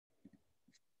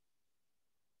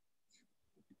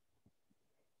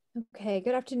Okay,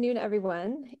 good afternoon,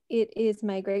 everyone. It is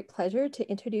my great pleasure to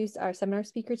introduce our seminar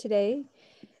speaker today,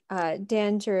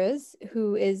 Dan Jarosz,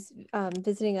 who is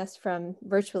visiting us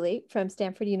virtually from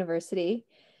Stanford University.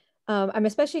 I'm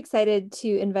especially excited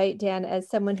to invite Dan as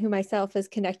someone who myself is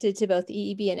connected to both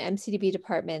EEB and MCDB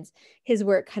departments. His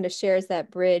work kind of shares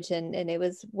that bridge, and it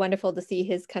was wonderful to see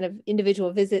his kind of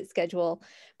individual visit schedule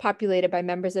populated by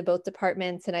members of both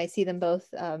departments, and I see them both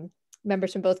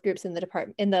members from both groups in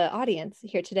the audience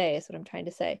here today is what I'm trying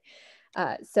to say.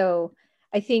 So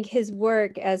I think his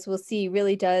work, as we'll see,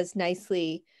 really does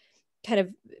nicely kind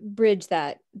of bridge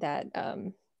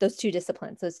those two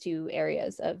disciplines, those two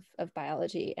areas of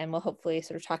biology, and we'll hopefully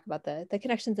sort of talk about the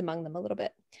connections among them a little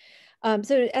bit.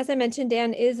 So as I mentioned,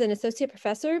 Dan is an associate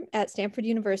professor at Stanford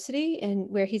University, and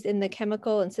where he's in the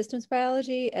chemical and systems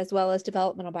biology as well as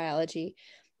developmental biology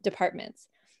departments.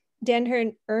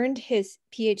 Dan earned his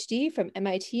PhD from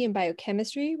MIT in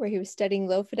biochemistry, where he was studying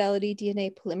low fidelity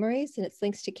DNA polymerase and its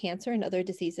links to cancer and other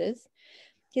diseases.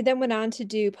 He then went on to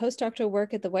do postdoctoral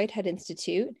work at the Whitehead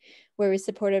Institute, where he was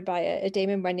supported by a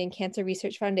Damon Runyon Cancer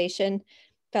Research Foundation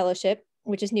fellowship,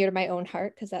 which is near to my own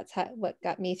heart, because that's what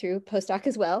got me through postdoc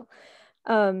as well,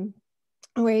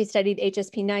 where he studied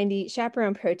HSP90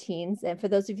 chaperone proteins. And for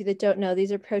those of you that don't know,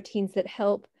 these are proteins that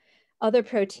help other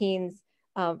proteins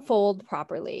fold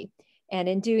properly. And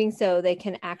in doing so, they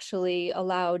can actually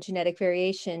allow genetic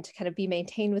variation to kind of be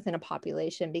maintained within a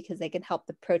population because they can help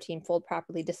the protein fold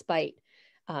properly despite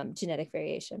genetic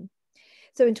variation.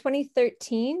 So in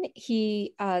 2013,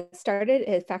 he started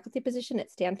a faculty position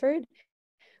at Stanford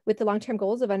with the long-term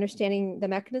goals of understanding the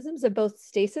mechanisms of both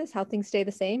stasis, how things stay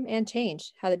the same, and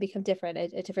change, how they become different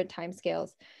at different time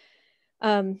scales.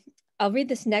 I'll read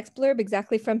this next blurb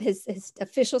exactly from his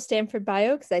official Stanford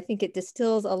bio, because I think it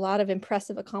distills a lot of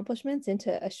impressive accomplishments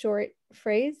into a short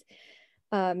phrase.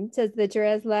 It says the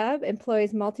Jarosz Lab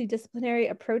employs multidisciplinary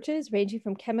approaches ranging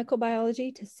from chemical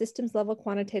biology to systems level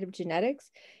quantitative genetics,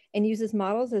 and uses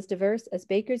models as diverse as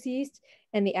baker's yeast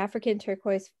and the African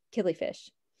turquoise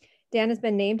killifish. Dan has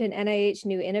been named an NIH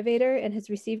New Innovator and has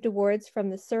received awards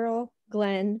from the Searle,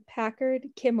 Glenn, Packard,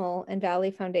 Kimmel, and Valley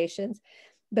Foundations,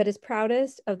 but is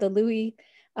proudest of the Louis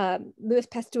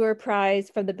Pasteur Prize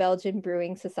from the Belgian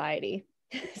Brewing Society.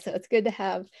 So it's good to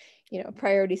have,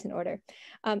 priorities in order.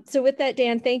 So with that,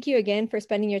 Dan, thank you again for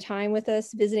spending your time with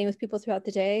us, visiting with people throughout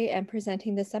the day and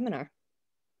presenting this seminar.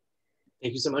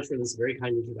 Thank you so much for this very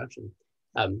kind introduction.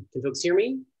 Can folks hear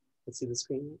me? Let's see the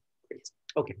screen. Great.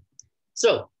 Okay.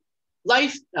 So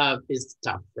life is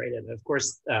tough, right? And of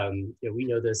course, we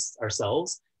know this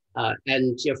ourselves.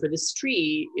 And for this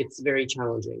tree, it's very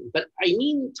challenging. But I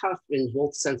mean tough in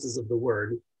both senses of the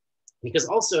word, because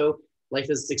also life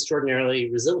is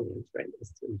extraordinarily resilient, right?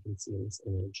 As you can see in this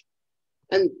image.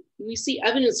 And we see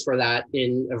evidence for that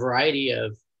in a variety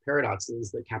of paradoxes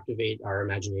that captivate our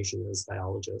imagination as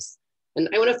biologists. And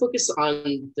I want to focus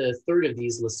on the third of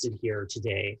these listed here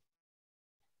today,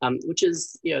 which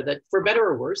is that for better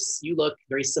or worse, you look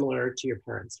very similar to your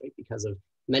parents, right? Because of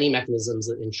many mechanisms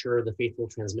that ensure the faithful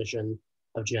transmission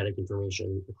of genetic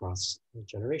information across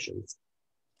generations.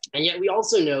 And yet we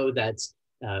also know that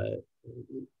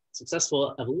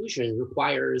successful evolution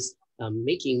requires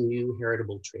making new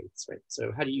heritable traits, right?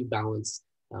 So how do you balance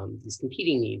these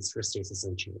competing needs for stasis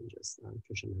and change, as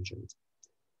Tricia mentioned?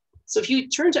 So if you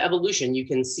turn to evolution, you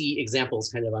can see examples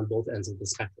kind of on both ends of the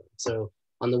spectrum. So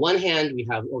on the one hand, we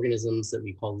have organisms that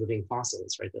we call living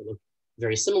fossils, right? That look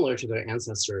very similar to their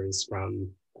ancestors from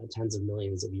tens of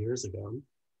millions of years ago.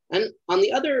 And on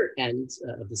the other end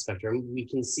of the spectrum, we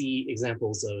can see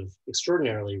examples of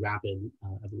extraordinarily rapid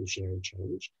evolutionary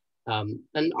change.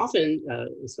 And often,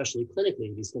 especially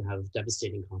clinically, these can have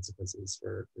devastating consequences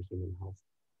for human health.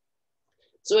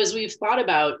 So as we've thought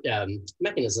about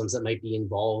mechanisms that might be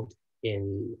involved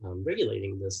in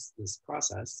regulating this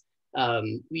process,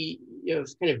 we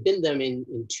kind of bin them in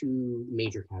two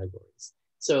major categories.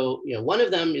 So one of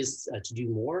them is to do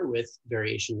more with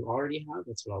variation you already have.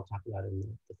 That's what I'll talk about in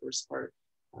the first part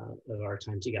of our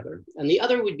time together. And the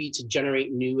other would be to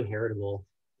generate new heritable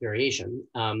variation.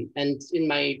 And in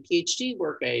my PhD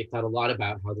work, I thought a lot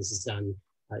about how this is done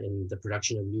in the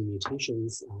production of new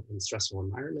mutations in stressful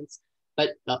environments.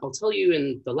 But I'll tell you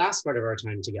in the last part of our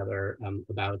time together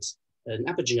about an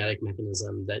epigenetic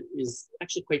mechanism that is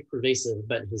actually quite pervasive,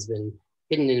 but has been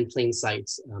hidden in plain sight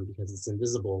because it's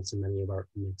invisible to many of our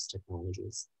omics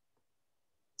technologies.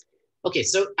 Okay,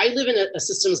 so I live in a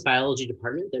systems biology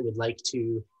department that would like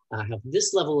to have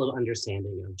this level of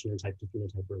understanding of genotype to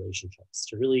phenotype relationships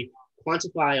to really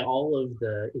quantify all of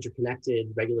the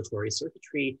interconnected regulatory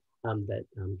circuitry that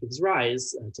gives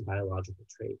rise to biological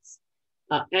traits.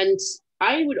 And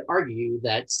I would argue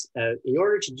that in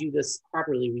order to do this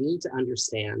properly, we need to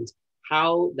understand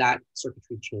how that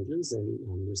circuitry changes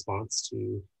in response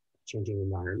to changing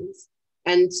environments.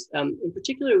 And in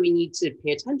particular, we need to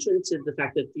pay attention to the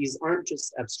fact that these aren't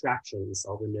just abstractions,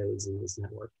 all the nodes in this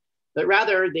network, but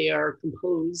rather they are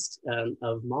composed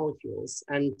of molecules.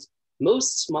 And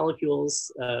most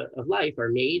molecules of life are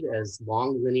made as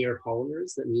long linear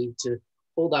polymers that need to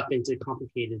fold up into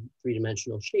complicated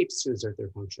three-dimensional shapes to exert their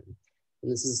function.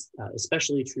 And this is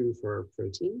especially true for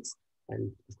proteins.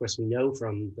 And of course, we know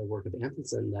from the work of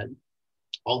Antonsen that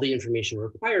all the information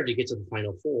required to get to the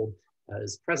final fold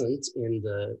is present in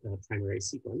the primary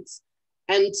sequence.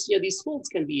 And these folds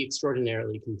can be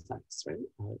extraordinarily complex, right,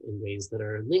 in ways that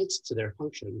are linked to their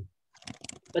function.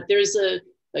 But there's a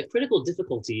critical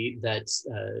difficulty that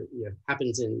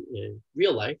happens in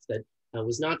real life that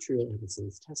was not true in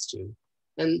Antonsen's test tube.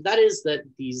 And that is that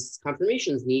these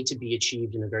conformations need to be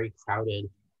achieved in a very crowded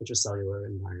intracellular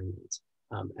environment.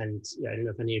 And I don't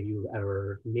know if any of you have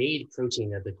ever made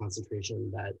protein at the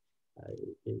concentration that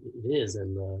it is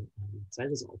in the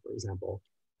cytosol, for example,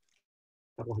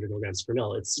 a couple hundred milligrams per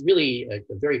mil. It's really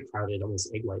a very crowded,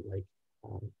 almost egg white-like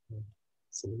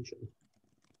solution.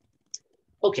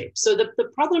 Okay, so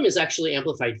the problem is actually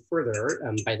amplified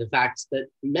further by the fact that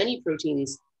many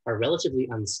proteins are relatively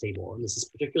unstable. And this is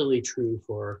particularly true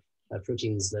for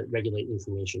proteins that regulate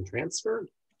information transfer.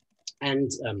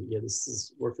 And this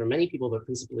is work for many people, but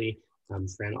principally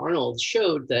Fran Arnold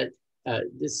showed that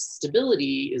this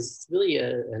stability is really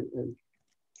a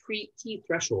key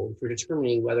threshold for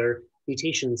determining whether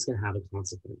mutations can have a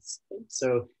consequence. Okay?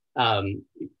 So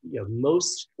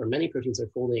most or many proteins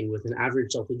are folding with an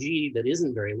average delta G that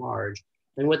isn't very large.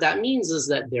 And what that means is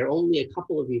that they're only a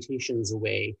couple of mutations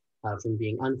away from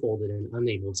being unfolded and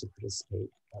unable to participate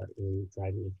in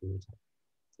driving a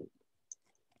phenotype.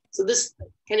 So this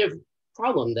kind of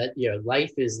problem that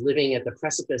life is living at the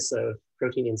precipice of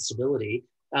protein instability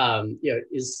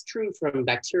is true from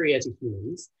bacteria to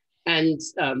humans. And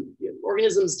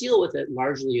organisms deal with it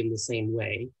largely in the same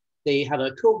way. They have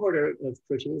a cohort of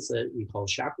proteins that we call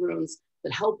chaperones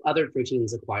that help other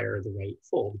proteins acquire the right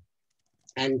fold.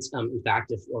 And in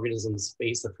fact, if organisms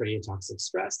face a proteotoxic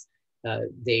stress,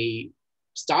 they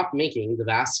stop making the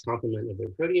vast complement of their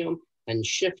proteome and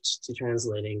shift to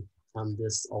translating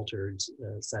this altered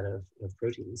set of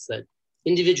proteins that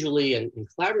individually and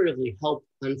collaboratively help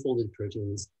unfolded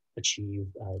proteins achieve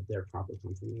their proper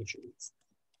conformations.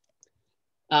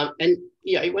 And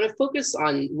I want to focus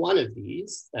on one of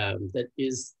these that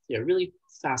is really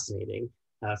fascinating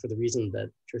for the reason that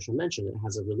Tricia mentioned. It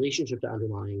has a relationship to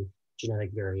underlying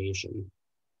genetic variation.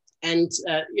 And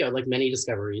like many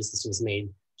discoveries, this was made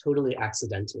totally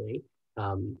accidentally.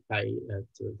 The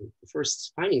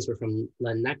first findings were from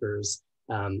Len Neckers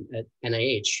at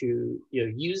NIH, who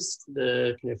used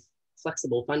the kind of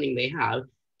flexible funding they have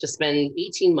to spend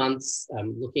 18 months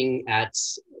looking at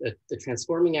the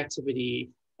transforming activity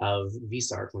of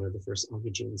VSARC, one of the first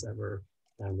oncogenes ever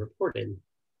reported.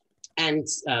 And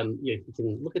you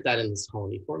can look at that in this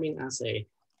colony forming assay.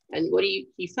 And what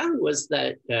he found was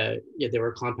that there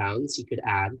were compounds he could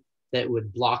add that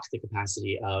would block the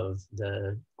capacity of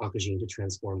the oncogene to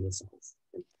transform the cells.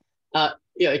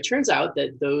 It turns out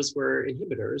that those were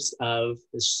inhibitors of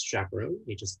this chaperone,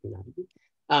 HSP90,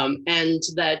 and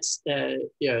that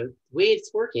the way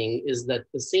it's working is that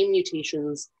the same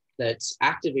mutations that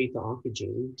activate the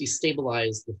oncogene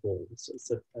destabilize the fold. So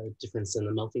it's a difference in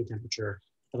the melting temperature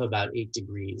of about 8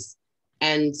 degrees.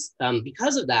 And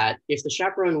because of that, if the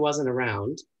chaperone wasn't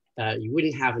around, you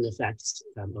wouldn't have an effect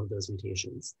of those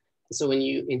mutations. So when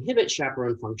you inhibit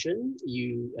chaperone function,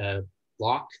 you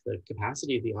block the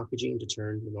capacity of the oncogene to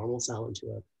turn the normal cell into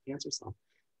a cancer cell.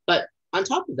 But on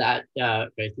top of that, I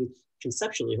think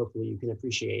conceptually, hopefully you can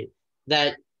appreciate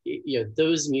that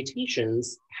those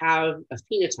mutations have a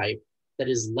phenotype that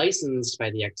is licensed by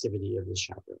the activity of the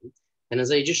chaperone. And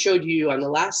as I just showed you on the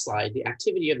last slide, the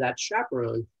activity of that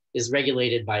chaperone is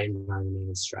regulated by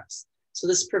environmental stress. So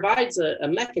this provides a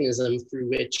mechanism through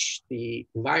which the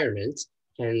environment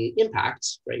can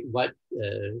impact, right, what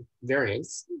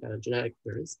variants, genetic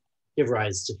variants, give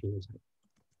rise to phenotype.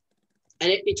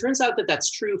 And it turns out that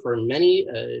that's true for many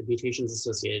mutations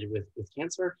associated with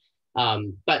cancer,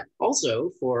 but also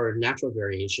for natural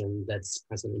variation that's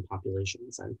present in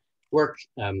populations. And work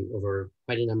over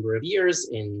quite a number of years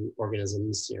in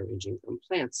organisms ranging from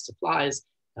plants to flies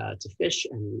to fish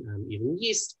and even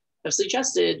yeast have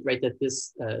suggested, right, that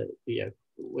this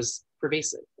was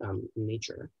pervasive in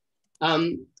nature.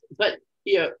 But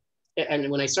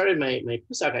and when I started my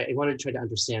postdoc, I wanted to try to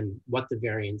understand what the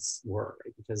variants were,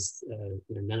 right? Because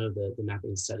none of the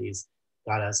mapping studies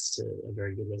got us to a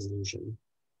very good resolution.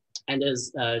 And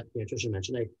as Trisha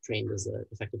mentioned, I trained as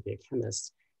effectively a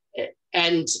chemist.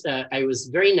 And I was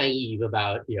very naive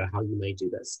about how you might do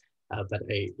this. But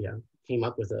I came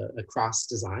up with a cross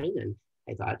design, and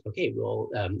I thought, okay, we'll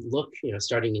look,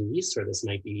 starting in yeast, where this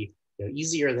might be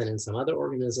easier than in some other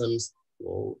organisms.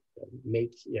 We'll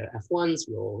make F1s,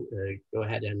 we'll go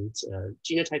ahead and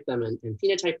genotype them and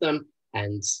phenotype them,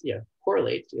 and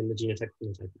correlate in the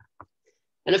genotype-phenotype map.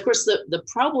 And of course, the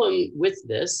problem with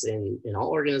this in all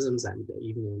organisms, and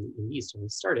even in yeast when we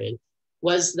started,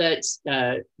 was that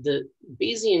the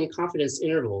Bayesian confidence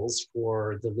intervals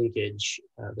for the linkage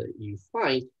that you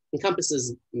find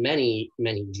encompasses many,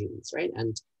 many genes, right?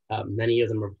 And many of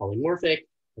them are polymorphic,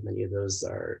 many of those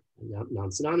are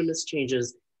non-synonymous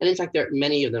changes. And in fact,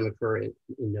 many of them occur in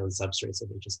known substrates of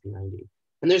HSP90.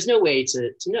 And there's no way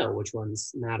to know which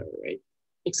ones matter, right?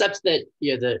 Except that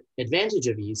the advantage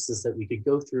of yeast is that we could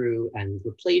go through and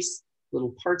replace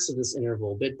little parts of this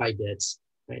interval bit by bit,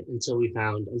 right? Until we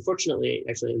found, unfortunately,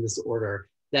 actually in this order,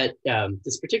 that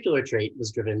this particular trait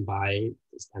was driven by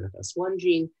this NFS1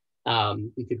 gene.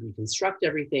 We could reconstruct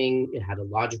everything. It had a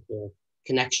logical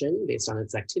connection based on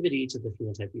its activity to the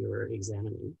phenotype we were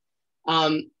examining.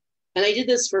 And I did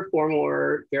this for 4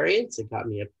 more variants. It got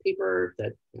me a paper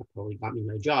that probably got me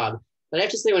my job. But I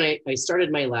have to say, when I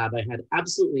started my lab, I had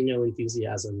absolutely no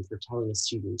enthusiasm for telling a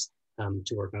student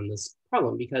to work on this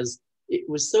problem, because it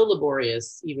was so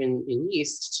laborious, even in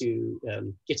yeast, to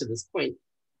get to this point.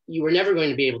 You were never going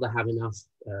to be able to have enough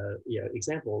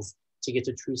examples to get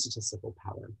to true statistical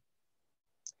power.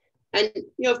 And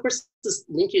of course, this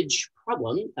linkage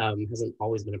problem hasn't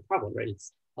always been a problem, right?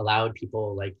 It's allowed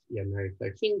people like Mary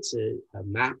Claire King to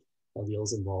map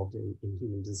alleles involved in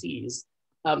human disease.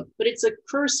 But it's a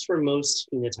curse for most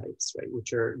phenotypes, right?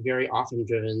 Which are very often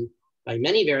driven by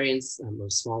many variants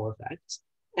of small effect,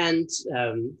 and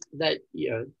that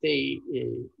the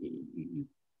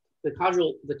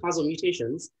causal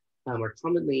mutations are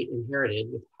commonly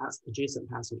inherited with adjacent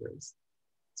passengers.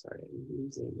 Sorry, I'm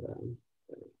using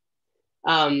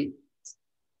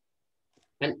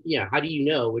and how do you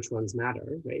know which ones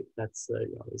matter, right? That's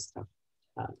always tough.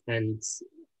 And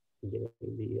getting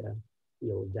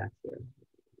the old deck here.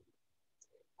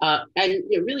 And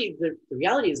really, the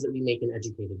reality is that we make an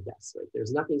educated guess, right?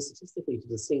 There's nothing statistically to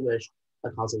distinguish a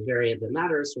causal variant that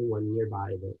matters from one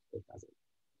nearby that doesn't.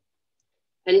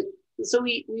 And so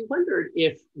we wondered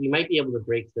if we might be able to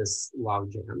break this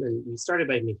logjam, and we started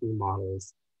by making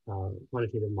models,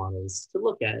 quantitative models, to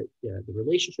look at the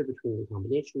relationship between the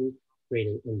combination rate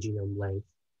and genome length,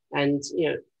 and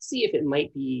see if it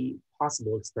might be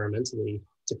possible experimentally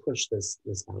to push this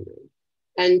boundary.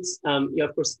 And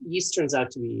of course, yeast turns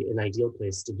out to be an ideal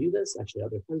place to do this. Actually,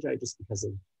 other fungi, just because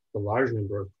of the large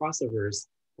number of crossovers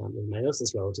in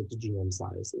meiosis relative to genome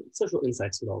size. And social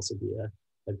insects would also be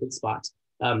a good spot.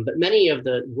 But many of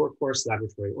the workhorse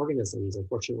laboratory organisms,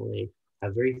 unfortunately,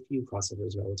 have very few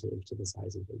crossovers relative to the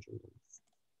size of their genomes.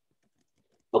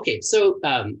 Okay, so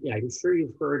I'm sure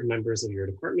you've heard members of your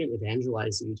department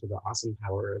evangelize you to the awesome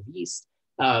power of yeast.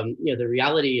 The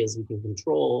reality is we can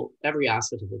control every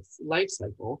aspect of its life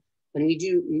cycle, and we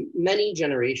do many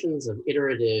generations of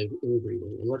iterative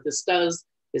inbreeding. And what this does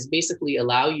is basically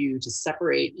allow you to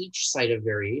separate each site of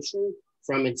variation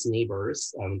from its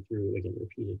neighbors through, again,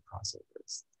 repeated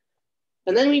crossovers.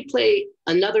 And then we play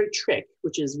another trick,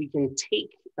 which is we can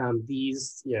take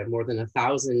these more than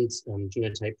 1,000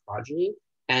 genotype progeny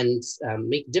and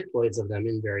make diploids of them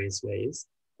in various ways.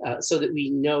 So that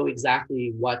we know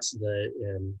exactly what the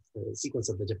sequence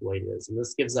of the diploid is. And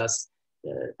this gives us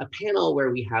a panel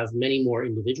where we have many more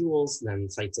individuals than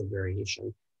sites of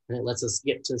variation. And it lets us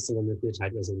get to single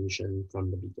nucleotide resolution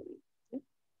from the beginning. Okay.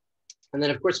 And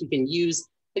then of course we can use,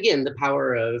 again, the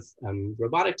power of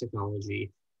robotic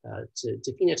technology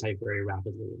to phenotype very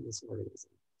rapidly in this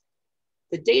organism.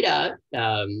 The data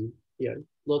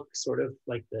look sort of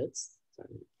like this.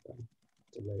 Sorry,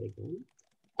 delay again.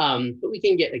 But we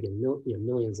can get, again,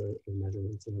 millions of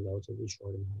measurements in a relatively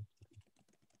short amount of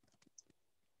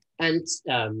time. And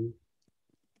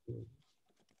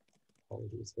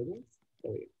apologies for this.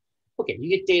 There we go. Okay, you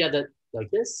get data that like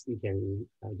this. We can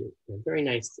get a very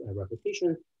nice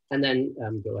replication, and then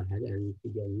go ahead and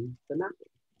begin the mapping.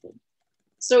 Okay.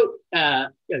 So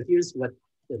here's what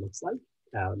it looks like.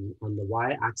 On the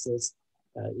y-axis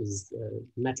is a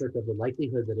metric of the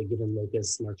likelihood that a given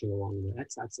locus marching along the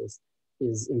x-axis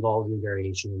is involved in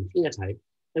variation in phenotype.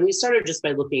 And we started just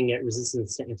by looking at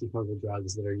resistance to antifungal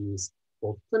drugs that are used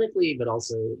both clinically, but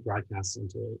also broadcast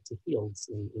into fields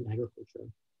in agriculture.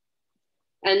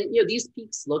 And these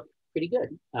peaks look pretty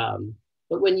good.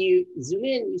 But when you zoom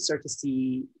in, you start to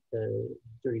see the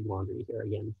dirty laundry here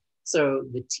again. So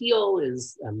the teal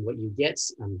is what you get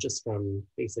just from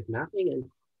basic mapping. And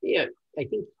yeah, I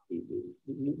think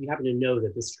you happen to know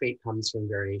that this trait comes from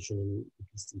variation in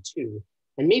UPC2.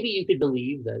 And maybe you could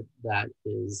believe that that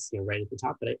is right at the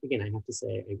top. But again, I have to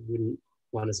say, I wouldn't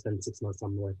want to spend 6 months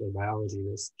on molecular biology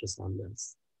just on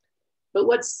this. But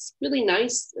what's really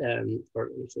nice, or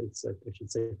I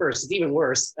should say first, it's even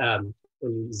worse when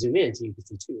you zoom into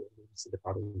UPC2, you see the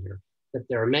problem here, that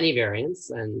there are many variants,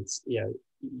 and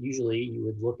usually you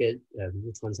would look at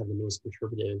which ones have the most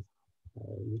perturbative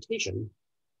mutation,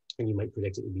 and you might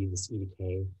predict it would be this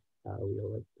EDK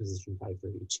allele at position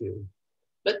 532.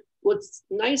 But what's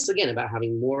nice, again, about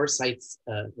having more sites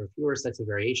or fewer sites of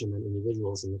variation than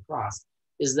individuals in the cross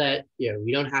is that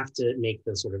we don't have to make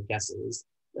those sort of guesses.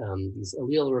 These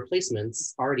allele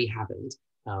replacements already happened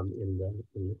in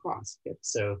the cross. Okay?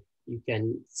 So you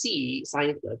can see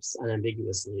sign flips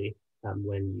unambiguously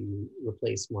when you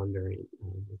replace one variant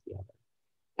with the other.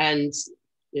 And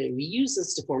we use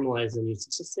this to formalize a new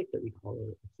statistic that we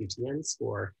call a QTN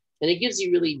score. And it gives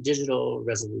you really digital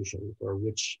resolution for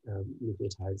which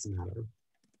nucleotides matter.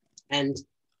 And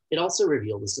it also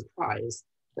revealed a surprise.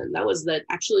 And that was that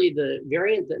actually the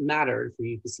variant that mattered for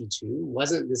UPC2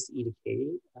 wasn't this E to K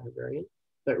variant,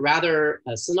 but rather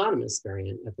a synonymous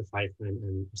variant at the 5'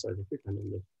 and the 3' end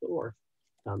of the ORF.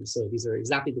 So these are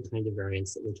exactly the kind of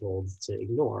variants that we're told to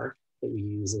ignore that we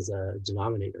use as a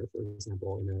denominator, for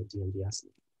example, in a DMDS.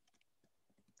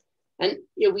 And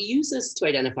we use this to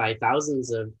identify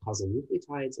thousands of causal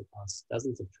nucleotides across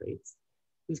dozens of traits.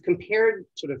 We've compared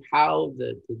sort of how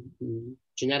the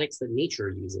genetics that nature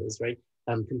uses, right,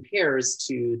 compares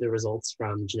to the results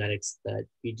from genetics that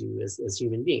we do as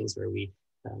human beings, where we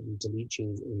delete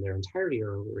genes in their entirety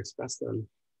or overexpress them.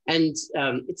 And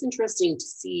it's interesting to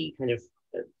see kind of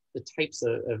the types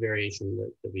of variation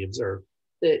that we observe.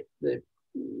 The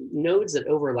nodes that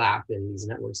overlap in these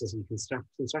networks as we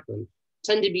construct them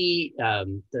tend to be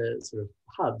the sort of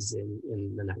hubs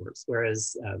in the networks,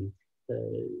 whereas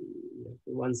the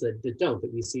ones that don't,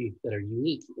 that we see that are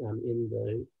unique in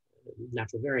the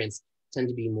natural variants, tend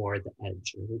to be more at the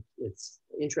edge. And I think it's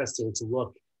interesting to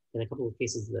look in a couple of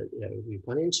cases that we've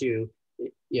gone into.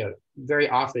 Very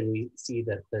often we see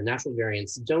that the natural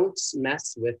variants don't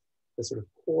mess with the sort of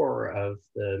core of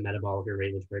the metabolic or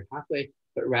regulatory pathway,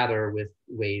 but rather with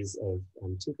ways of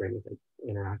tinkering with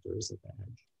interactors at the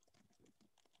edge.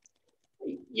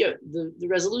 The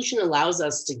resolution allows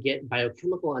us to get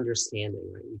biochemical understanding,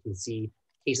 right? We can see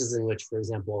cases in which, for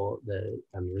example, the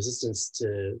resistance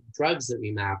to drugs that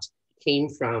we mapped came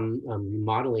from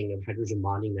remodeling of hydrogen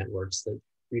bonding networks that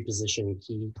reposition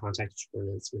key contact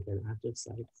coordinates within active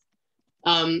sites.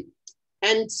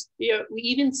 And we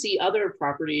even see other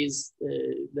properties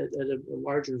that at a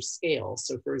larger scale.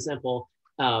 So for example,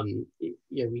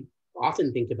 we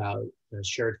often think about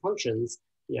shared functions,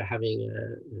 having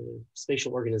a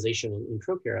spatial organization in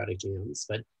prokaryotic genomes,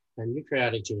 but in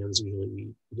eukaryotic genomes, usually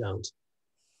we don't.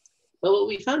 But what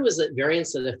we found was that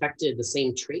variants that affected the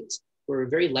same trait were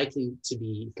very likely to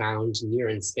be found near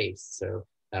in space. So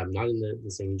not in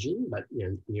the same gene, but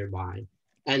nearby.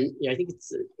 And I think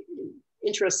it's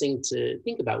interesting to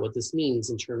think about what this means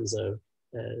in terms of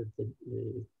the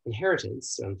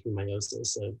inheritance through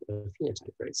meiosis of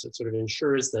phenotype, right? So it sort of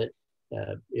ensures that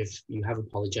if you have a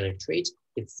polygenic trait,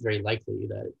 it's very likely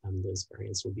that those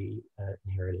variants will be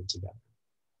inherited together.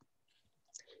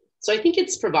 So I think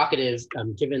it's provocative,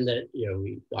 given that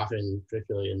we often,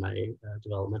 particularly in my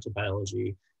developmental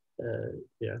biology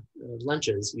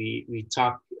lunches, we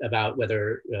talk about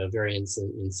whether variants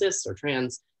in cis or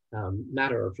trans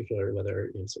matter, or particularly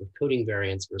whether sort of coding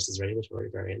variants versus regulatory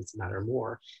variants matter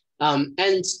more. And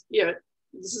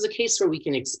this is a case where we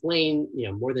can explain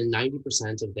more than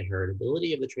 90% of the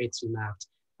heritability of the traits we mapped,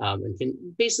 and can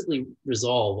basically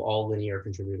resolve all linear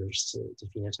contributors to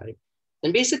phenotype.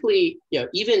 And basically,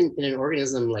 even in an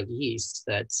organism like yeast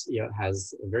that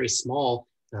has a very small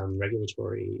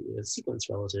regulatory sequence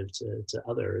relative to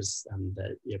others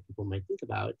that people might think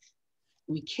about,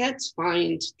 we can't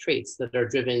find traits that are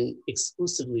driven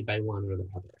exclusively by one or the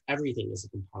other. Everything is a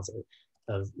composite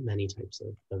of many types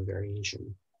of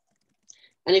variation.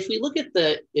 And if we look at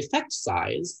the effect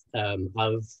size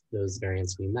of those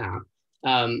variants we map,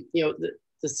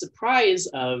 the surprise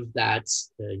of that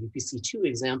UPC2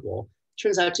 example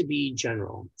turns out to be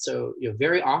general. So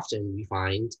very often we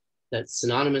find that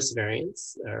synonymous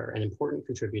variants are an important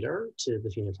contributor to the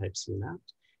phenotypes we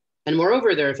mapped. And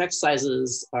moreover, their effect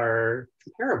sizes are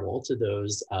comparable to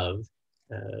those of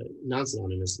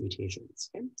non-synonymous mutations.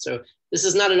 Okay? So this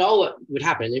is not at all what would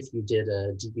happen if you did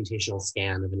a deep mutational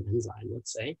scan of an enzyme,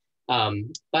 let's say.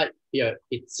 But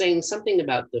it's saying something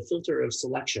about the filter of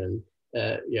selection,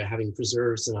 having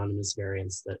preserved synonymous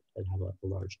variants that have a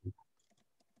large impact.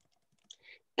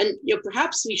 And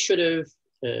perhaps we should have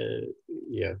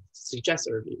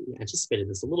suggested or anticipated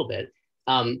this a little bit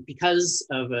because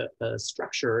of a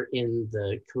structure in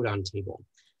the codon table.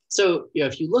 So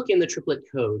if you look in the triplet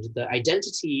code, the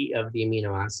identity of the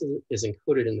amino acid is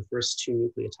encoded in the first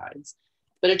two nucleotides.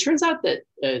 But it turns out that,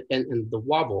 and the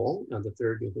wobble, the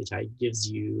third nucleotide, gives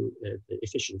you the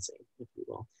efficiency, if you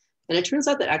will. And it turns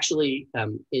out that actually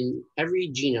in every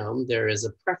genome, there is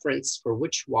a preference for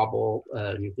which wobble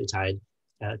nucleotide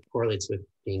correlates with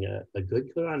being a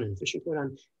good codon, an efficient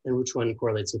codon, and which one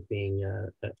correlates with being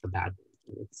a bad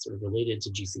one. It's sort of related to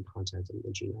GC content in the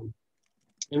genome.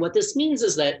 And what this means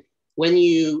is that when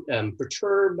you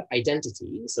perturb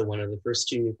identity, so one of the first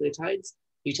two nucleotides,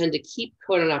 you tend to keep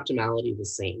codon optimality the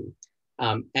same.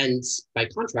 And by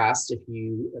contrast, if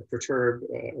you perturb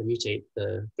or mutate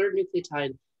the third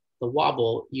nucleotide, the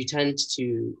wobble, you tend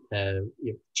to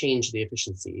change the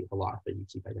efficiency a lot, but you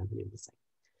keep identity the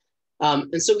same.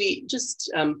 And so we just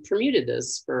permuted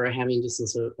this for a Hamming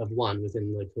distance of 1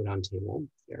 within the codon table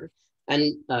here.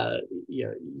 And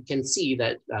you can see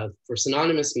that for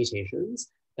synonymous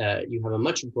mutations, you have a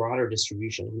much broader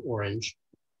distribution in orange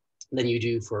than you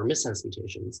do for missense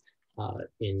mutations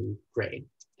in gray.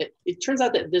 It turns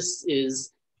out that this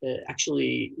is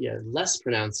actually less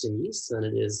pronounced in yeast than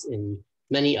it is in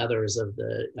many others of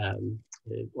the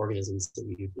organisms that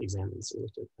we've examined. So we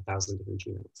looked at 1,000 different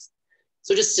genomes.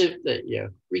 So just to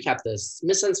recap this,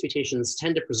 missense mutations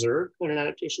tend to preserve codon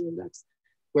adaptation index,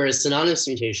 whereas synonymous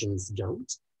mutations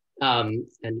don't. And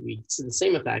we see the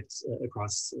same effect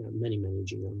across many, many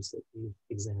genomes that we've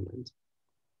examined.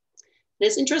 And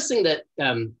it's interesting that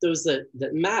those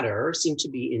that matter seem to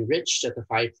be enriched at the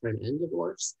 5' end of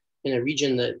ORFs in a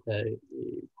region that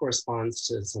corresponds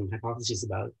to some hypotheses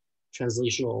about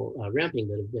translational ramping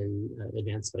that have been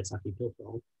advanced by Saki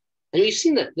Pilfil. And we've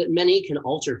seen that many can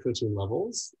alter protein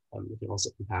levels. It can also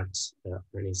impact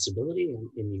RNA stability and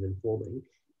even folding.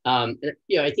 And,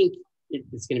 I think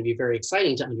it's going to be very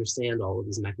exciting to understand all of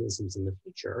these mechanisms in the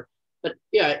future. But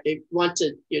I want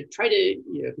to try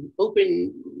to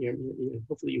open,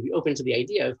 hopefully you'll be open to the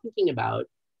idea of thinking about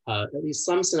at least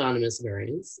some synonymous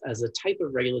variants as a type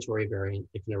of regulatory variant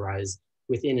that can arise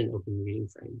within an open reading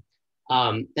frame.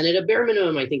 And at a bare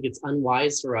minimum, I think it's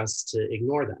unwise for us to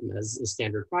ignore them as a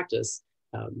standard practice,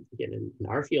 again, in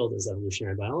our field as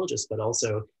evolutionary biologists, but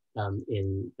also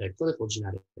in clinical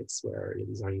genetics where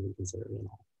these aren't even considered at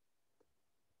all.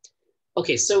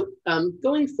 Okay, so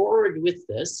going forward with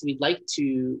this, we'd like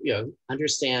to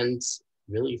understand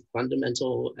really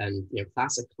fundamental and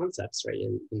classic concepts, right,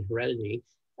 in heredity,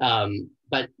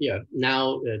 but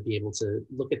now be able to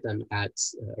look at them at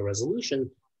a resolution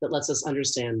that lets us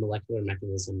understand molecular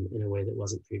mechanism in a way that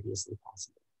wasn't previously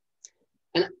possible.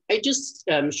 And I just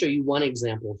show you one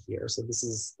example here. So this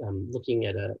is looking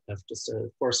at just a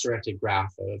force-directed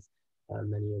graph of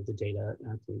many of the data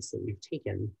points that we've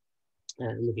taken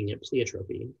and looking at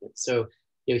pleiotropy. So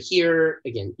here,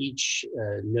 again, each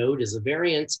node is a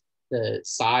variant. The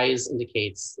size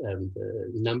indicates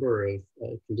the number of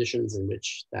conditions in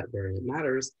which that variant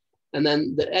matters. And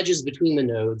then the edges between the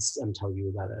nodes tell you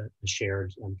about a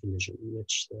shared condition in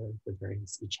which the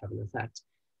variants each have an effect.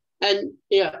 And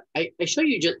I show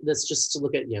you this just to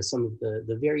look at some of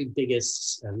the very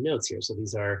biggest nodes here. So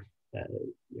these are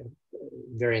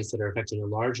variants that are affecting a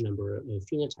large number of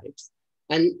phenotypes.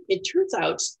 And it turns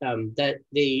out that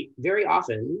they very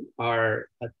often are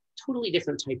a totally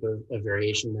different type of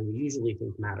variation than we usually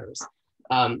think matters.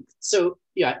 So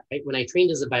when I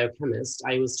trained as a biochemist,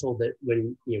 I was told that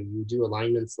when you do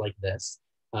alignments like this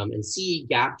and see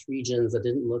gapped regions that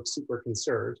didn't look super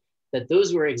conserved, that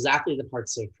those were exactly the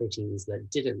parts of proteins that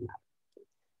didn't matter.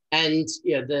 And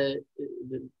the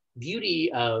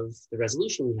beauty of the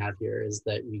resolution we have here is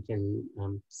that we can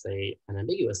say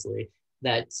unambiguously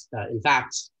that in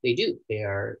fact they do. They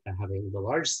are having the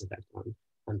largest effect on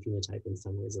phenotype in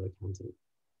some ways of accounting.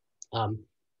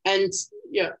 And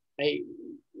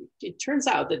it turns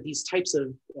out that these types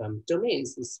of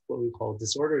domains, this what we call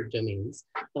disordered domains,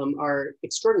 are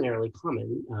extraordinarily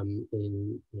common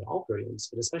in all proteins,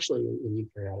 but especially in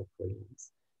eukaryotic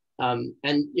proteins.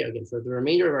 And again, for the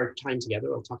remainder of our time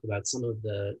together, I'll talk about some of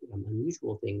the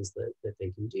unusual things that they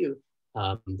can do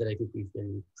that I think we've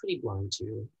been pretty blind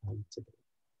to today.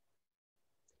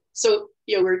 So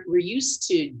we're used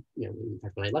to, in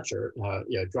fact, when I lecture,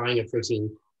 drawing a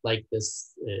protein like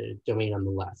this domain on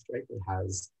the left, right? That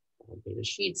has beta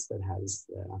sheets, that has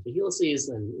alpha helices,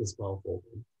 and is well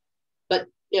folded. But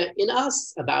in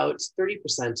us, about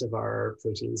 30% of our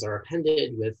proteins are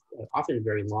appended with often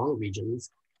very long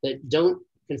regions that don't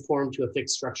conform to a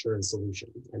fixed structure in solution.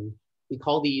 And we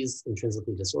call these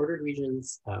intrinsically disordered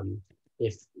regions.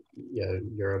 If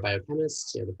you're a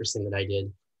biochemist, the first thing that I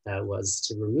did was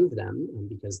to remove them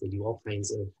because they do all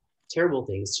kinds of terrible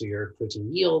things to your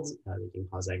protein yield. They can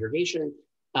cause aggregation.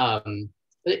 And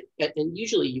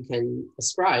usually you can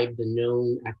ascribe the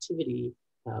known activity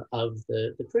of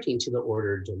the protein to the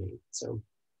ordered domain. So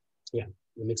yeah,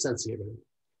 it makes sense to get rid of it.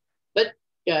 But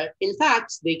in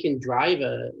fact, they can drive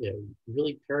a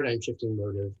really paradigm shifting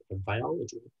mode of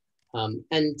biology. And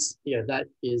that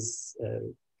is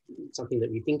something that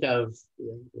we think of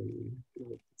in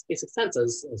its basic sense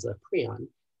as a prion.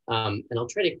 And I'll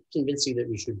try to convince you that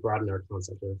we should broaden our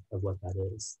concept of what that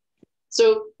is.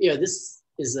 So this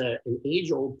is an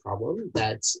age-old problem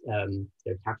that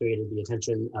captivated the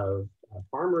attention of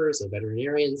farmers, of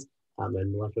veterinarians,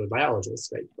 and molecular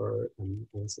biologists, right, for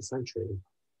almost a century.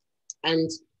 And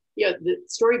the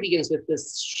story begins with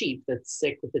this sheep that's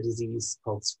sick with a disease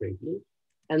called scrapie.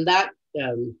 And that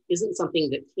isn't something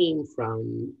that came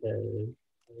from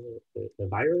a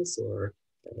virus or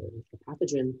a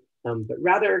pathogen, but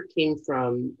rather came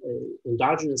from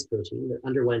endogenous protein that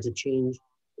underwent a change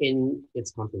in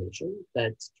its conformation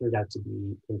that turned out to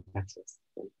be infectious.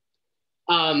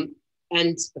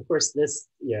 And of course, this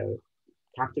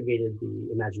captivated the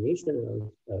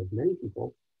imagination of many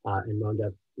people and wound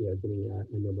up getting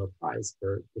a Nobel Prize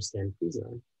for Stan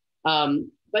Friesen.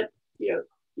 But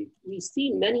we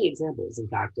see many examples, in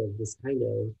fact, of this kind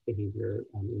of behavior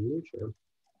in nature.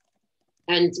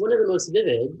 And one of the most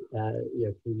vivid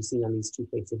can be seen on these two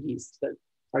plates of yeast that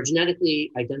are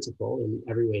genetically identical in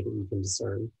every way that we can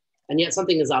discern. And yet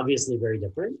something is obviously very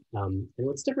different. And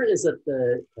what's different is that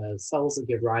the cells that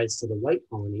give rise to the white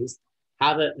colonies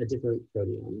have a different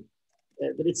proteome.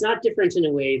 But it's not different in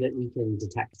a way that we can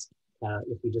detect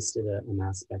if we just did a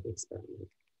mass spec experiment.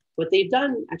 What they've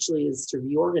done actually is to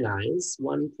reorganize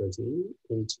one protein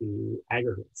into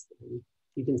aggregates. And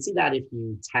you can see that if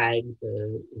you tag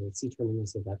the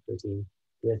C-terminus of that protein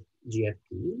with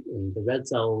GFP, and the red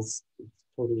cells, it's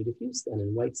totally diffused, and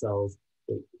in white cells,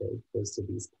 it goes to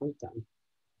these puncta.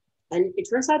 And it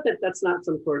turns out that that's not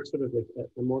some sort of like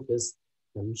amorphous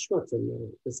schmutz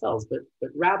in the cells, but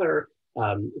rather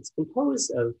it's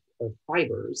composed of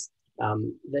fibers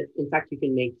that in fact you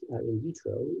can make in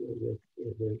vitro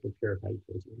with purified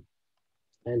protein.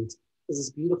 And there's this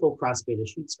beautiful cross-beta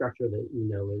sheet structure that you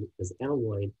know as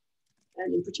amyloid.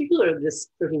 And in particular, this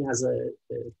protein has a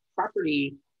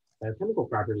property, a chemical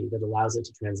property that allows it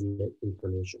to transmit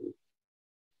information.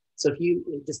 So if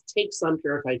you just take some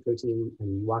purified protein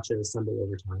and you watch it assemble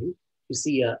over time, you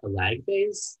see a lag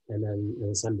phase and then an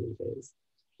assembly phase.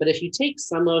 But if you take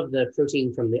some of the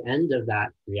protein from the end of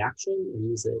that reaction and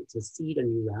use it to seed a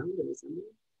new round of assembly,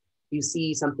 you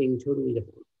see something totally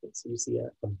different. So you see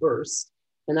a burst,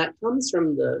 and that comes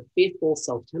from the faithful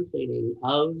self-templating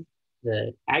of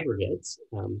the aggregates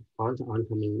onto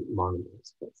oncoming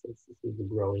monomers. So this is the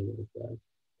growing of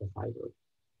the fiber.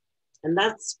 And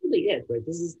that's really it, right?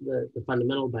 This is the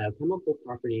fundamental biochemical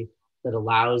property that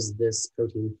allows this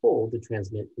protein fold to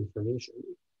transmit information.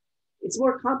 It's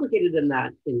more complicated than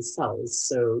that in cells.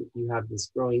 So you have this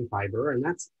growing fiber, and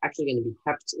that's actually going to be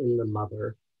kept in the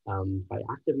mother by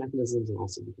active mechanisms and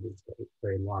also because it's very,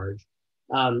 very large.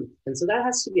 And so that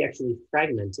has to be actually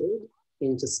fragmented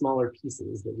into smaller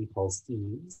pieces that we call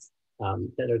seeds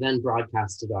that are then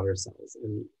broadcast to daughter cells.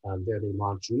 And there they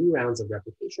launch new rounds of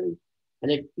replication.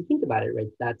 And if you think about it,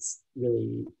 right, that's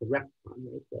really the replicon,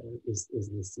 right, is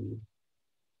the seed.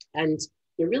 And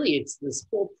really, it's this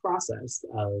whole process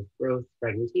of growth,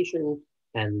 fragmentation,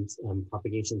 and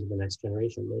propagation to the next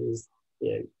generation that is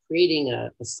creating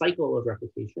a cycle of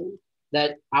replication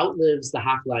that outlives the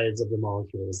half-lives of the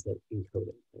molecules that encode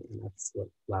it. Right? And that's what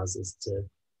allows us to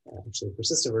actually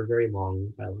persist over very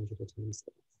long biological time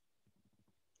scales.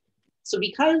 So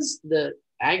because the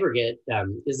aggregate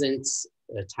isn't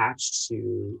attached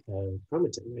to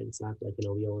chromatin, right? It's not like an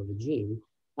allele of a gene.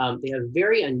 They have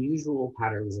very unusual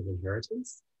patterns of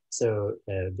inheritance. So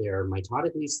they're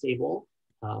mitotically stable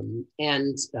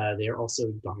and they're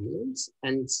also dominant.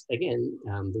 And again,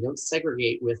 they don't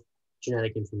segregate with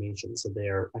genetic information. So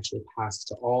they're actually passed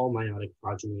to all meiotic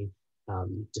progeny,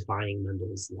 defying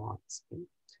Mendel's laws. Okay?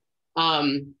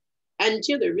 And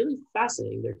they're really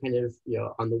fascinating. They're kind of,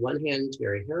 on the one hand,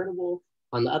 very heritable,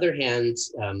 on the other hand,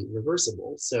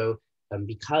 reversible. So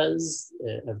because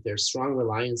of their strong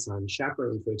reliance on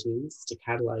chaperone proteins to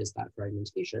catalyze that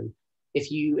fragmentation,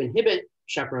 if you inhibit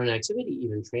chaperone activity,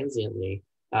 even transiently,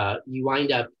 you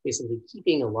wind up basically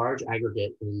keeping a large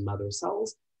aggregate in mother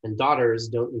cells, and daughters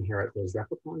don't inherit those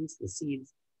replicons, the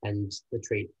seeds, and the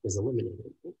trait is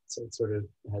eliminated. So it sort of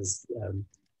has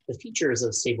the features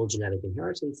of stable genetic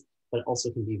inheritance, but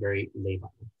also can be very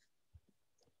labile.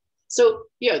 So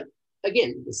yeah,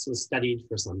 again, this was studied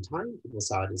for some time. People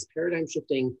saw it as paradigm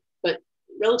shifting, but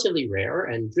relatively rare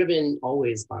and driven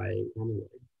always by amyloid.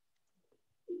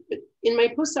 But in my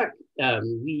postdoc,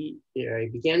 I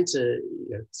began to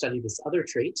study this other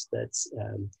trait that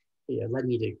led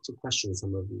me to question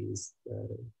some of these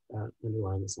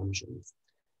underlying assumptions.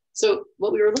 So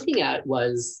what we were looking at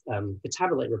was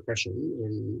metabolite repression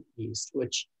in yeast,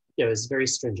 which is very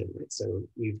stringent, right? So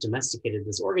we've domesticated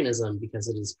this organism because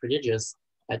it is prodigious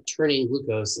at turning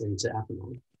glucose into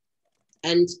ethanol.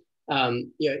 And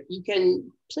you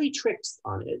can play tricks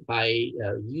on it by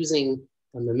using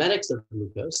mimetics of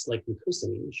glucose, like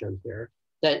glucosamine shown here,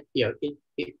 that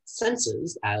it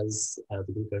senses as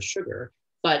the glucose sugar,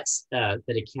 but that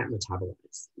it can't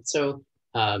metabolize. So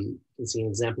you can see an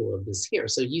example of this here.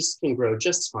 So yeast can grow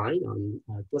just fine on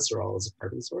glycerol as a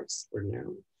carbon source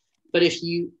ordinarily. But if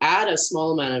you add a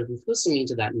small amount of glucosamine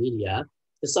to that media,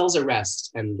 the cells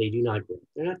arrest and they do not grow.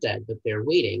 They're not dead, but they're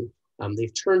waiting.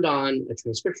 They've turned on a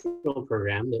transcriptional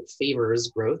program that favors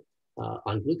growth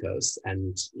on glucose,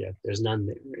 and there's none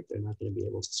there, right? They're not going to be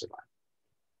able to survive.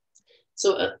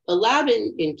 So a lab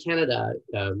in Canada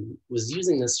was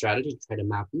using this strategy to try to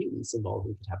map mutants involved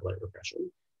in metabolite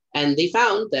repression. And they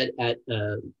found that at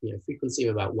a frequency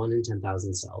of about 1 in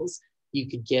 10,000 cells, you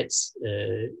could get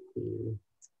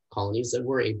colonies that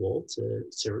were able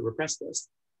to repress this.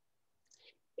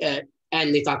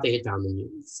 And they thought they had found the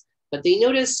mutants. But they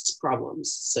noticed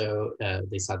problems. So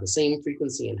they saw the same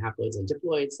frequency in haploids and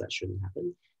diploids. That shouldn't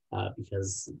happen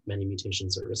because many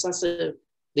mutations are recessive.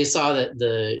 They saw that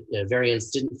the variants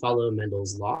didn't follow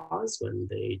Mendel's laws when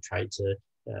they tried to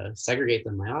segregate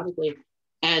them meiotically.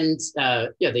 And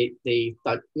they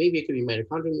thought maybe it could be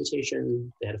mitochondrial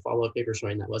mutation. They had a follow-up paper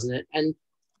showing that wasn't it. And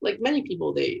like many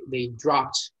people, they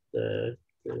dropped the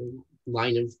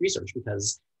line of research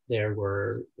because there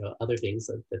were other things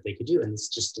that they could do, and this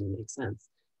just didn't make sense.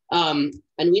 And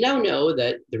we now know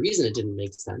that the reason it didn't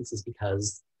make sense is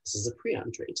because this is a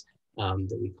prion trait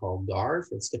that we call GAR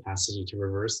for its capacity to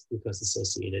reverse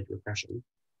glucose-associated repression.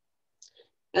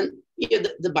 And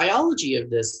the biology of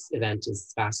this event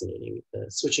is fascinating. The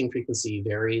switching frequency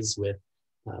varies with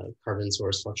carbon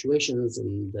source fluctuations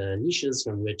in the niches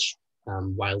from which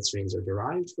wild strains are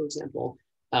derived, for example.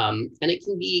 And it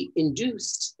can be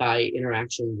induced by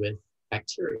interaction with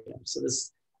bacteria. So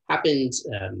this happened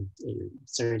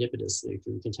serendipitously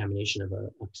through contamination of a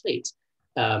plate.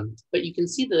 But you can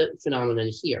see the phenomenon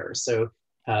here. So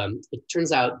it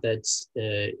turns out that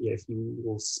if you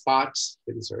will spot,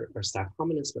 these are staph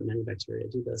hominis, but many bacteria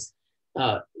do this,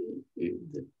 the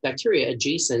bacteria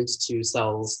adjacent to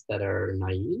cells that are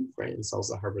naive, right, and cells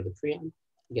that harbor the prion,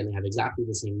 again, they have exactly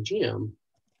the same genome,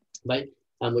 but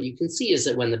what you can see is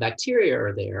that when the bacteria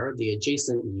are there, the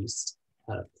adjacent yeast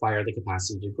acquire the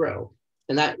capacity to grow.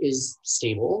 And that is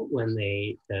stable when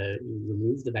they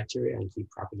remove the bacteria and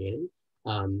keep propagating.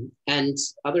 And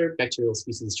other bacterial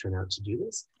species turn out to do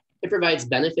this. It provides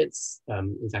benefits,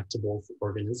 in fact, to both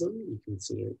organism. You can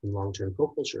see it in long-term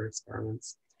co-culture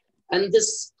experiments. And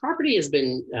this property has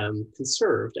been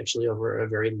conserved actually over a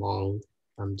very long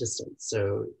distance.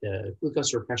 So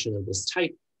glucose repression of this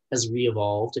type has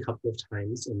re-evolved a couple of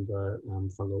times in the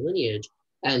fungal lineage.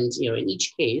 And in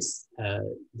each case,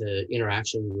 the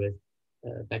interaction with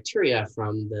bacteria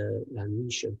from the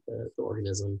niche of the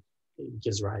organism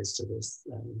gives rise to this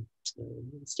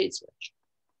state switch.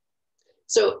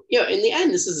 So, in the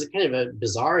end, this is a kind of a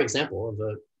bizarre example of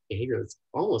a behavior that's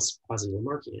almost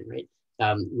quasi-Lamarckian, right?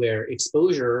 Where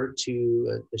exposure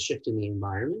to a shift in the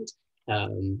environment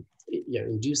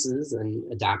induces an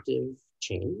adaptive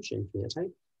change in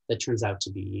phenotype that turns out to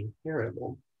be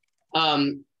heritable.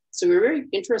 So we were very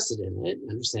interested in it,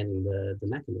 understanding the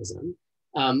mechanism,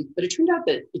 but it turned out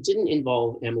that it didn't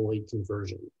involve amyloid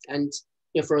conversion. And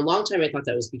for a long time, I thought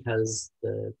that was because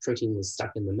the protein was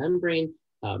stuck in the membrane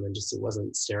and just it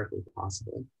wasn't sterically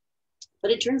possible.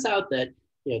 But it turns out that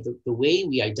the way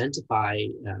we identify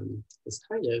this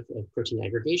kind of protein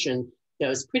aggregation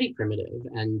is pretty primitive.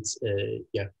 And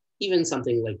even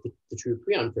something like the true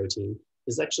prion protein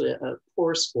is actually a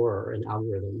poor scorer in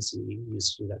algorithms we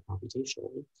use to do that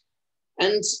computationally.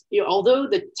 And although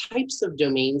the types of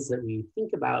domains that we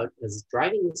think about as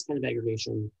driving this kind of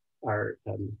aggregation are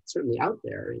certainly out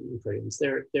there in proteomes,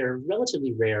 they're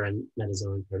relatively rare in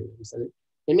metazoan proteomes. And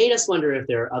it made us wonder if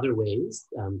there are other ways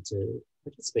to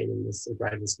participate in this or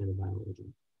drive this kind of biology.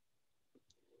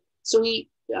 So we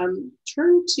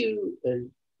turn to a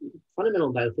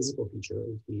fundamental biophysical feature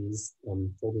of these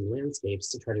folding landscapes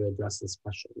to try to address this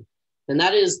question. And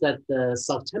that is that the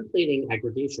self-templating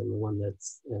aggregation, the one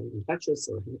that's infectious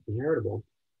or inheritable,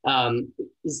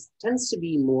 tends to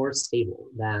be more stable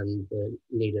than the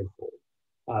native fold.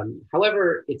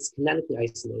 However, it's kinetically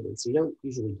isolated, so you don't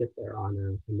usually get there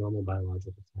on a normal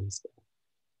biological timescale.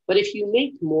 But if you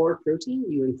make more protein,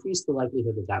 you increase the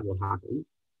likelihood that that will happen.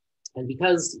 And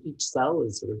because each cell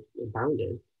is sort of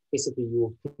bounded, basically you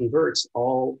will convert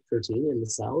all protein in the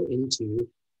cell into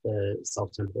the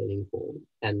self-templating fold,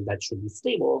 and that should be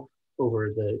stable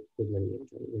over the lineage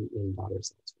in daughter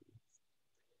cells.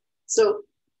 So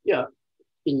yeah,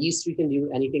 in yeast we can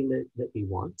do anything that we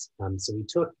want. So we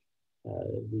took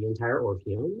the entire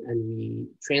orpheome and we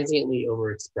transiently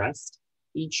overexpressed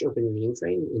each open reading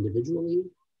frame individually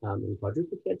in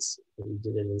quadruplicates. We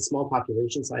did it in small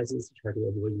population sizes to try to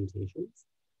avoid mutations.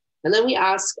 And then we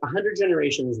ask 100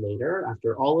 generations later,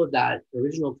 after all of that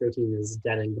original protein is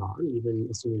dead and gone, even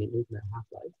assuming an infinite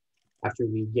half-life, after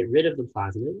we get rid of the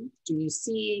plasmid, do we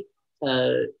see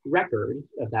a record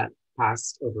of that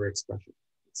past overexpression?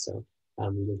 So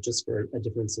we look just for a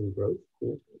difference in growth.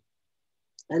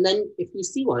 And then if we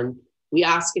see one, we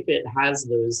ask if it has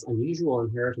those unusual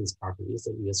inheritance properties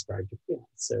that we ascribe to prions.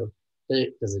 So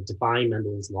does it defy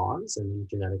Mendel's laws and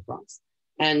genetic cross?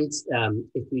 And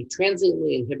if we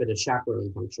transiently inhibit a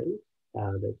chaperone function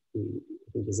that we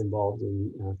think is involved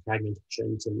in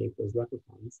fragmentation to make those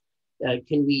replicons,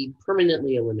 can we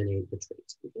permanently eliminate the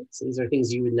trait? Okay? So these are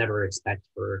things you would never expect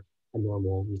for a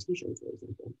normal mutation, for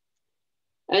example.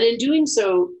 And in doing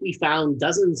so, we found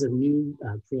dozens of new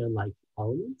prion-like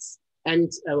elements.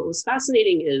 And what was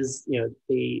fascinating is,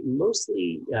 they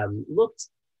mostly looked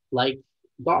like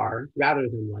GAR rather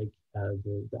than like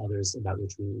the others about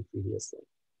which we knew previously.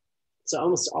 So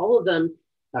almost all of them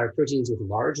are proteins with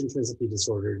large intrinsically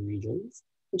disordered regions.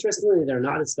 Interestingly, they're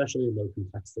not especially low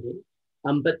complexity,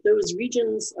 but those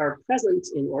regions are present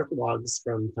in orthologs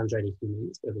from fungi to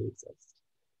humans where they exist.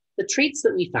 The traits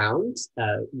that we found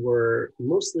were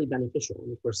mostly beneficial.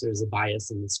 And of course, there's a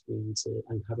bias in the screen to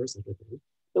uncover such a thing.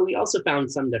 But we also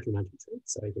found some detrimental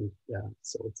traits. So I think,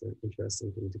 so it's an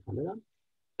interesting thing to comment on.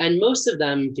 And most of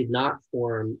them did not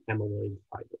form amyloid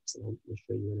fibers. And I'll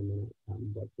show you in a minute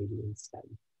what they do instead.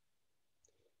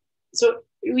 So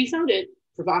we found it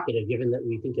provocative, given that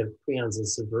we think of prions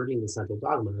as subverting the central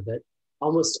dogma, that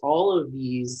almost all of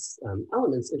these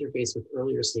elements interface with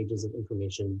earlier stages of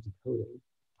information decoding.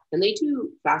 And they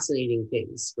do fascinating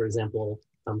things. For example,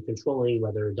 controlling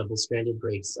whether double-stranded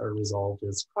breaks are resolved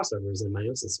as crossovers in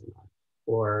meiosis or not,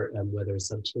 or whether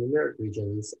subtelomeric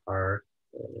regions are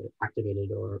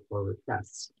activated or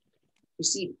repressed. We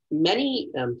see many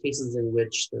cases in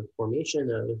which the formation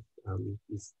of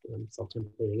these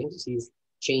self-templating entities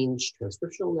change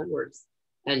transcriptional networks,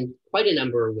 and quite a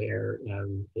number where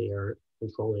they are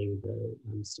controlling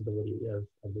the stability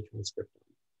of the transcriptome.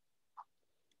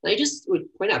 And I just would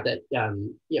point out that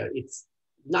it's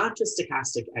not just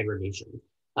stochastic aggregation,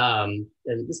 and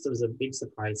this was a big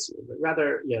surprise to me, but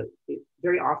rather it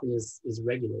very often is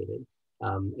regulated,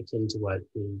 akin to what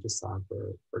we just saw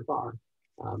for GAR.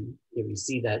 We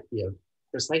see that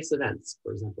precise events,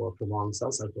 for example, a prolonged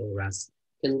cell cycle arrest,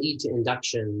 can lead to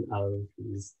induction of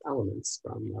these elements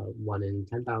from 1 in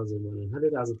 10,000, 1 in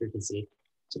 100,000 frequency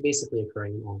to basically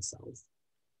occurring in all cells.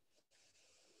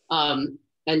 And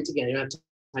again, I don't have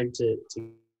time to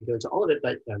go into all of it,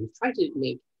 but we've tried to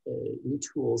make new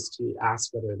tools to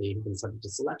ask whether they've been subject to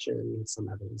selection, and we have some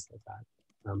evidence that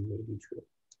that may be true.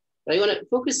 But I want to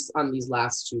focus on these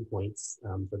last 2 points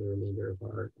for the remainder of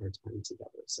our time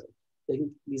together. So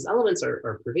these elements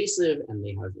are pervasive and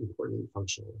they have important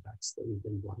functional effects that we've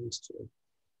been blind to.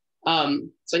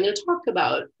 So I'm going to talk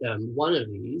about one of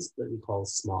these that we call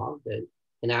SMOG, that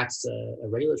enacts a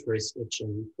regulatory switch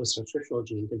in post-transcriptional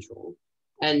gene control.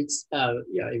 And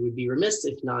it would be remiss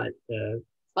if not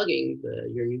plugging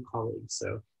your new colleagues.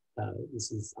 So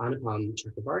this is Anupam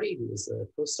Chakrabarty, who was a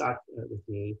postdoc with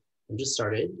me and just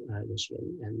started at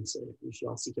Michigan, and you should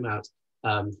all seek him out.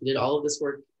 He did all of this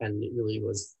work, and it really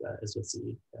was, as you'll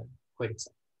see, quite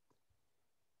exciting.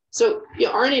 So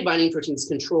RNA binding proteins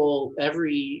control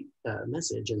every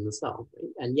message in the cell,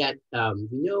 right? And yet we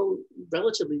know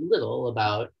relatively little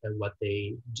about what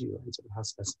they do and sort of how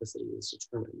specificity is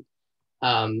determined.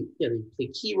 They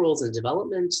play key roles in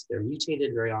development. They're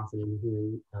mutated very often in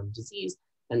human disease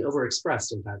and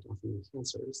overexpressed, in fact, often in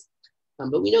cancers.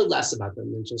 But we know less about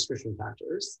them than transcription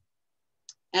factors.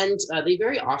 And they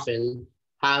very often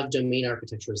have domain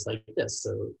architectures like this.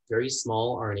 So very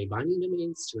small RNA binding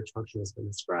domains to which function has been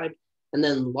ascribed, and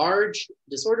then large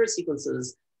disordered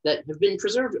sequences that have been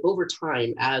preserved over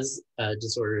time as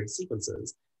disordered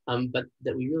sequences, but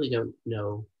that we really don't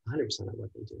know 100% of what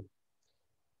they do.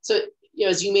 So,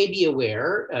 as you may be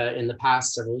aware, in the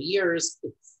past several years,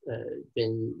 it's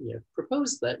been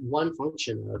proposed that one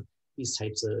function of these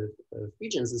types of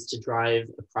regions is to drive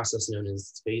a process known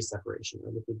as phase separation,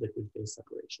 or liquid-liquid phase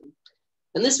separation.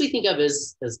 And this we think of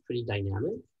as pretty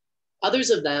dynamic.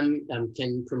 Others of them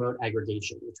can promote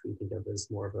aggregation, which we think of as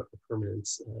more of a permanent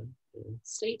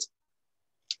state.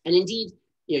 And indeed,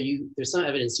 there's some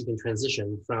evidence you can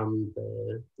transition from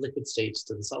the liquid state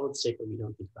to the solid state, but we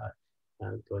don't think about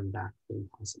going back being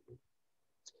possible.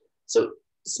 So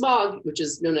smog, which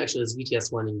is known actually as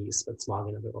VTS1 in yeast, but smog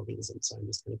in other organisms, so I'm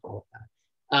just going to call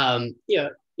it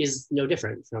that, is no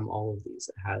different from all of these.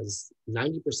 It has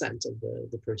 90% of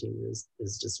the protein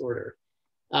is disordered.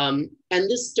 And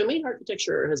this domain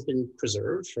architecture has been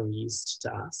preserved from yeast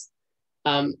to us.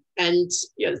 And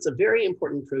it's a very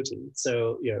important protein.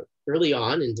 So early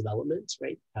on in development,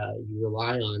 right, you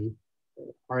rely on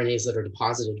RNAs that are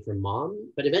deposited from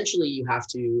mom, but eventually you have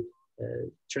to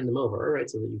turn them over, right,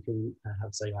 so that you can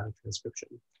have zygotic transcription.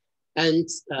 And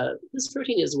this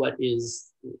protein is what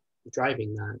is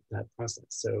driving that process.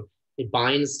 So it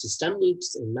binds to stem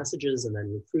loops and messages and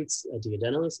then recruits a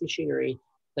deadenylase machinery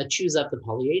that chews up the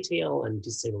poly A tail and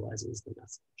destabilizes the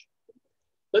message.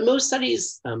 But most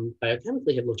studies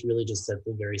biochemically have looked really just at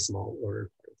the very small order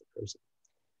part of the protein.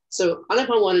 So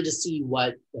Anupam wanted to see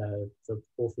what the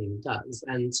whole thing does,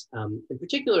 and in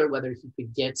particular, whether he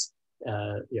could get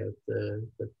the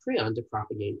prion to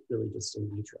propagate really just in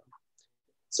vitro.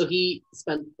 So he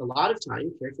spent a lot of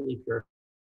time carefully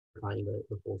purifying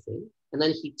the whole thing, and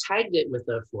then he tagged it with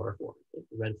a fluorophore,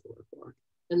 red fluorophore,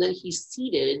 and then he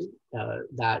seeded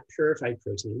that purified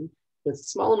protein with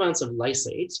small amounts of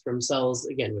lysates from cells,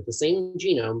 again, with the same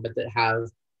genome, but that have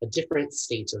a different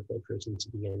state of the protein to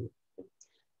begin with.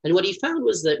 And what he found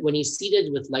was that when he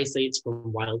seeded with lysates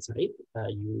from wild type,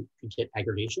 you could get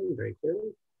aggregation very clearly.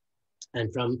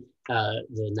 And from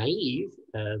the naive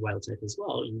wild type as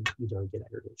well, you don't get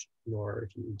aggregation, nor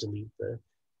if you delete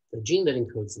the gene that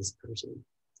encodes this protein,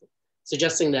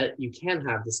 suggesting that you can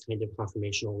have this kind of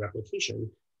conformational replication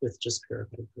with just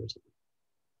purified protein.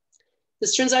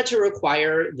 This turns out to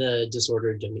require the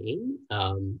disordered domain.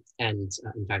 And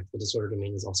in fact, the disordered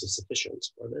domain is also sufficient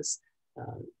for this.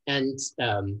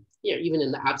 Even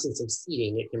in the absence of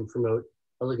seeding, it can promote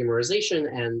oligomerization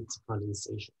and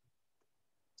condensation.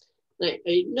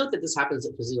 I note that this happens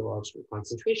at physiological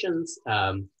concentrations.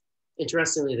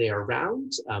 Interestingly, they are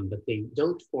round, but they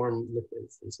don't form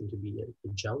liquids. They seem to be a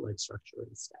gel-like structure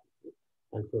instead,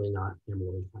 and clearly not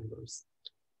amyloid fibers.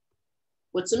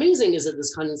 What's amazing is that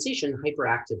this condensation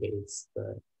hyperactivates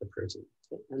the protein,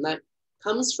 okay? And that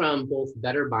comes from both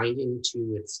better binding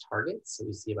to its targets. So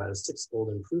we see about a 6-fold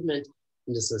improvement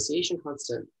in dissociation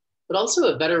constant, but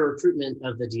also a better recruitment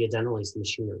of the deadenylase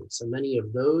machinery. So many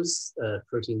of those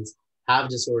proteins have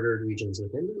disordered regions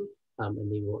within them, and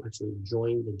they will actually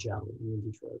join the gel in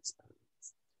vitro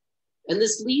experiments. And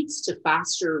this leads to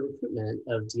faster recruitment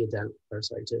of to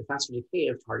faster decay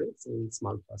of targets in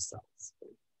smog plus cells.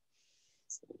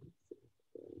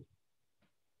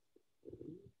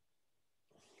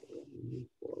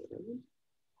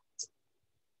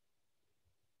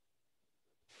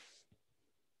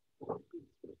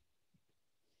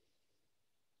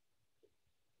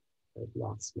 I've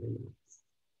lost my notes.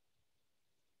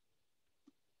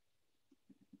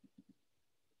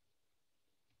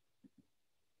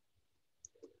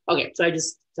 Okay, so I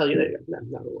just tell you that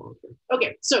not a long term.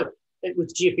 Okay, so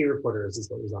with GFP reporters is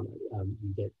what was on that.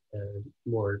 You get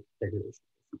more degradation.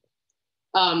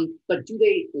 But do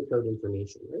they encode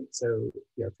information, right? So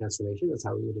transformation, that's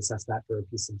how we would assess that for a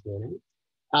piece of DNA.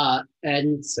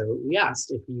 And so we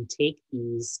asked if you take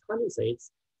these condensates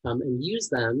and use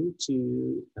them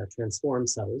to transform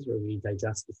cells where we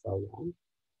digest the cell wall,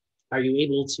 are you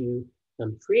able to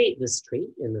create this trait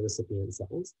in the recipient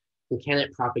cells? And can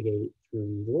it propagate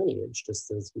through the lineage,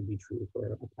 just as would be true for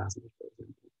a plasmid, for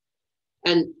example?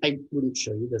 And I wouldn't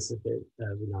show you this if it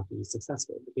would not be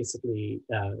successful. But basically,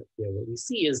 what we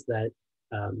see is that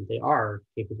they are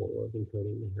capable of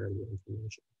encoding the heritable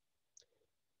information.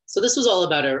 So this was all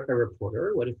about a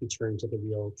reporter. What if we turn to the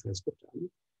real transcriptome?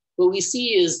 What we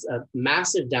see is a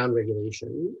massive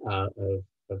downregulation of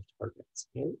targets,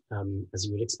 okay? As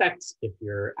you would expect if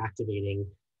you're activating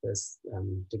this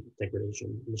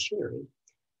degradation machinery.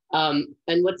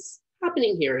 And what's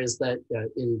happening here is that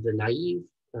in the naive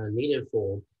native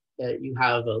fold, you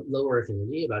have a lower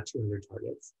affinity, about 200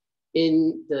 targets.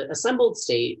 in the assembled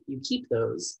state, you keep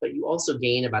those, but you also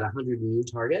gain about 100 new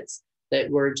targets that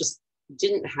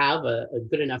didn't have a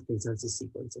good enough consensus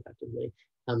sequence effectively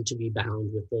to be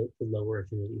bound with the lower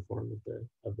affinity form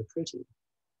of the protein.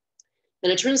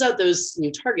 And it turns out those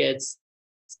new targets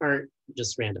aren't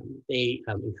just random. They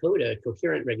encode a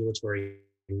coherent regulatory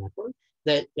network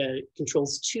that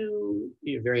controls two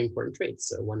very important traits.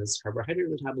 So one is carbohydrate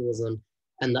metabolism,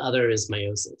 and the other is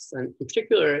meiosis. And in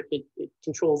particular, it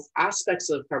controls aspects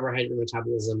of carbohydrate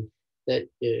metabolism that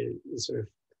sort of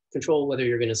control whether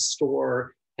you're going to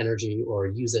store energy or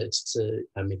use it to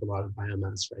make a lot of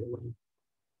biomass right away.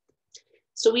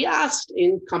 So we asked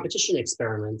in competition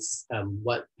experiments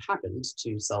what happened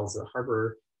to cells that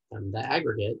harbor that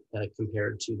aggregate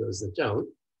compared to those that don't,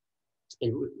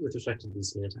 and with respect to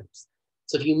these phenotypes.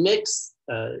 So if you mix,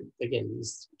 again,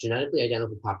 these genetically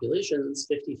identical populations,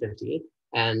 50-50,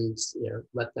 and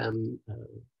let them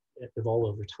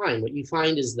evolve over time, what you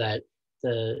find is that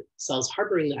the cells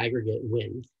harboring the aggregate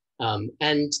win.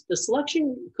 And the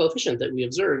selection coefficient that we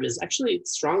observe is actually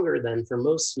stronger than for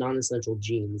most non-essential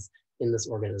genes in this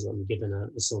organism, given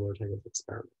a similar type of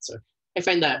experiment. So I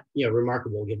find that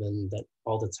remarkable, given that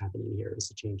all that's happening here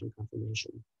is a change in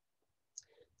conformation.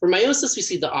 For meiosis, we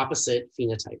see the opposite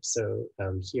phenotype. So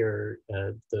here,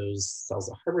 those cells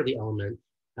that harbor the element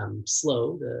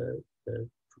slow the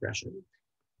progression.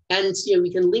 And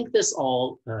we can link this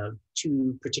all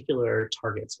to particular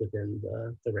targets within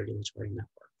the regulatory network.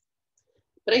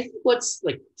 But I think what's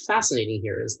fascinating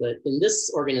here is that in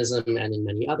this organism and in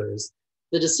many others,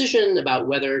 the decision about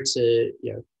whether to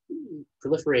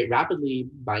proliferate rapidly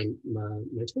by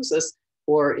mitosis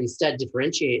or instead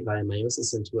differentiate via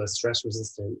meiosis into a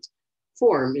stress-resistant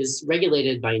form is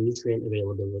regulated by nutrient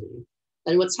availability.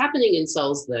 And what's happening in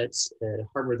cells that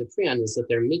harbor the prion is that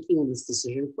they're making this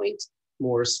decision point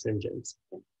more stringent.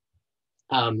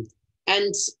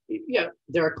 And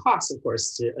there are costs, of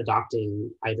course, to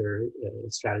adopting either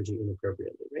strategy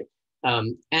inappropriately, right?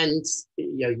 And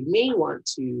you may want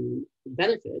to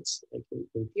benefit,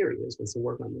 in theory, there's been some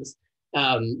work on this,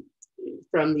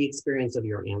 from the experience of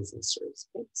your ancestors.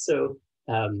 Right? So,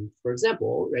 for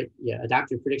example, right,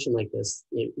 adaptive prediction like this,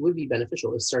 it would be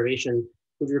beneficial if starvation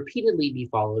would repeatedly be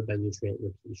followed by nutrient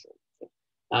repletion.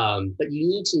 Okay? But you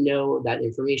need to know that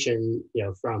information,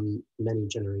 from many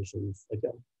generations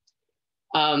ago.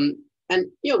 And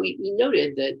we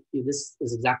noted that this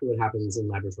is exactly what happens in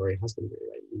laboratory husbandry,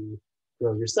 right? You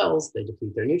grow your cells, they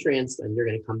deplete their nutrients, and you're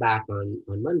going to come back on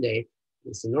Monday, at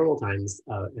least in normal times,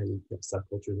 and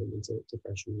subculture them into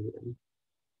fresh medium.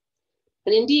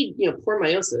 And indeed, poor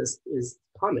meiosis is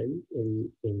common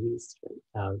in yeast,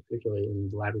 right? Particularly in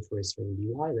the laboratory strain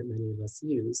BY that many of us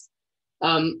use.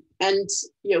 And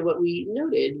what we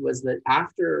noted was that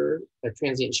after a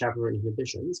transient chaperone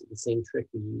inhibition, so the same trick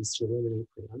we used to eliminate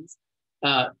prions,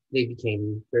 they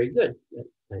became very good at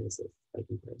meiosis by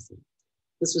comparison.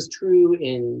 This was true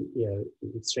in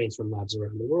strains from labs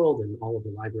around the world and all of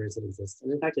the libraries that exist,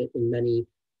 and in fact, in many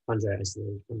fungi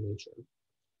isolated from nature.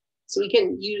 So we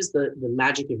can use the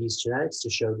magic of yeast genetics to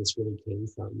show this really came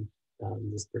from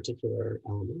this particular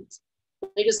element.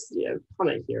 I just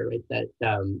comment here, right, that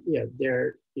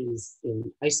there is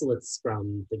in isolates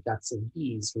from the guts of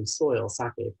bees, from soil,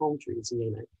 sake, palm trees, you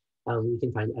name it, we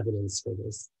can find evidence for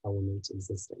this element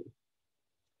existing.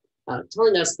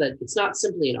 Telling us that it's not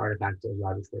simply an artifact of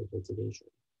laboratory cultivation.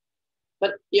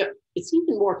 But it's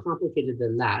even more complicated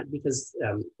than that, because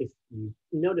if you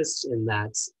noticed in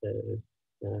that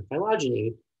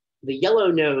phylogeny, the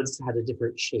yellow nodes had a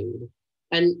different shade.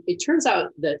 And it turns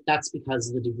out that that's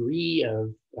because the degree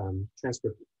of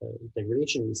transcript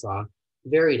degradation we saw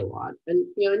varied a lot. And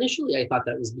initially I thought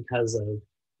that was because of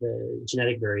the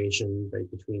genetic variation right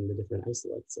between the different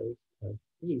isolates of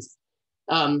yeast.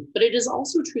 But it is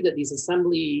also true that these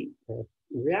assembly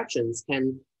reactions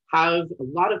can have a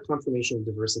lot of conformational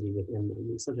diversity within them.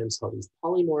 We sometimes call these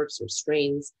polymorphs or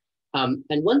strains. And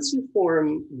once you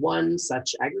form one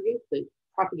such aggregate that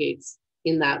propagates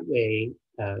in that way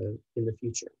in the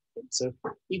future. So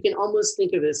you can almost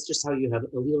think of this just how you have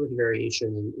allelic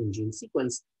variation in gene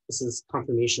sequence. This is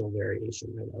conformational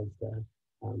variation, right, of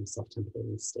the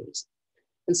self-templating state.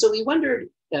 And so we wondered,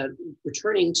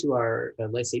 returning to our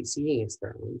lysate seeding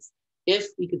experiments, if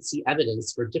we could see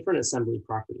evidence for different assembly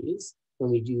properties when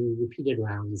we do repeated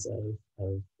rounds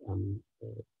of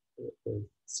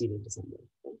seeded assembly.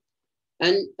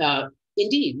 And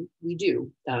indeed, we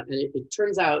do. And it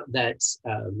turns out that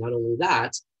not only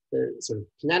that, the sort of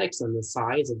kinetics and the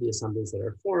size of the assemblies that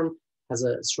are formed has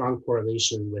a strong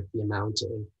correlation with the amount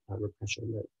of repression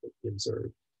that we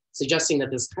observe, suggesting that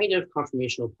this kind of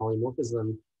conformational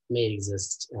polymorphism may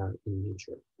exist in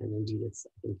nature. And indeed, it's,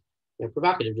 I think,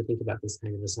 provocative to think about this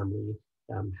kind of assembly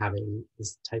having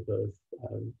this type of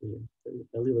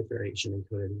allelic variation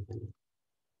encoded in it.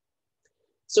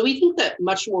 So we think that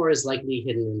much more is likely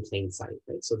hidden in plain sight,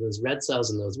 right? So those red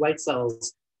cells and those white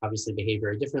cells obviously behave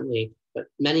very differently, but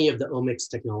many of the omics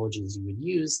technologies you would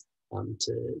use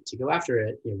to go after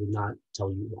it would not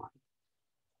tell you why.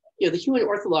 The human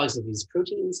orthologs of these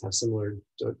proteins have similar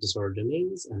disorder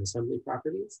domains and assembly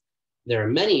properties. There are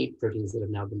many proteins that have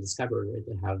now been discovered, right,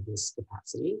 that have this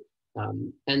capacity.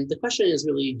 And the question is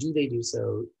really, do they do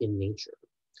so in nature?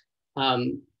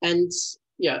 And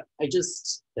yeah, I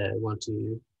just want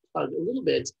to plug a little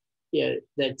bit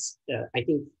that I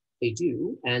think they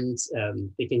do, and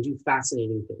they can do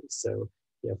fascinating things. So,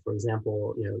 for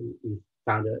example, we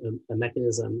found a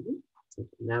mechanism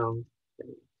now,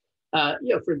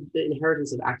 for the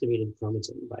inheritance of activated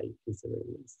chromatin by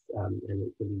considering this, and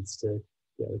it leads to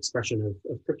expression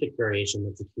of cryptic variation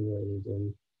that's accumulated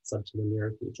in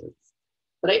subtelomeric regions.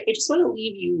 But I just want to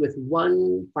leave you with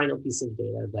one final piece of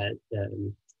data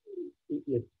that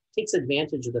takes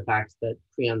advantage of the fact that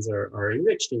prions are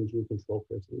enriched in gene control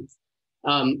proteins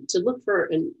to look for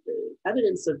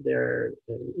evidence of their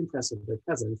impress of their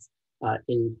presence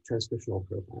in transcriptional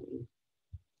profiling.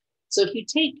 So if you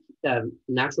take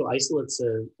natural isolates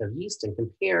of yeast and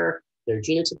compare their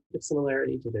genotypic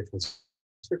similarity to their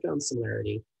transcriptome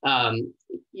similarity,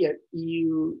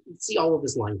 you see all of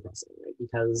this line crossing, right?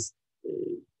 Because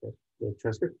the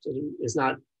transcriptome is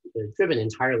not driven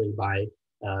entirely by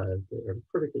or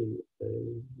perfectly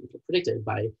predicted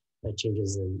by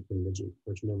changes in the gene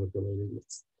or genomic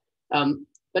relatedness.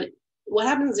 But what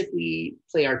happens if we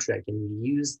play our trick and we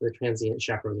use the transient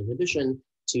chaperone inhibition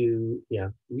to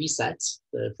reset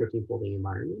the protein folding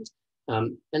environment?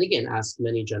 And again, ask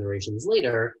many generations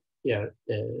later,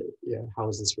 how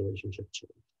has this relationship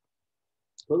changed?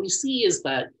 What we see is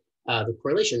that the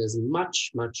correlation is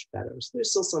much, much better. So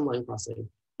there's still some line crossing,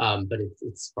 but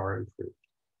it's far improved.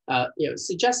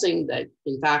 Suggesting that,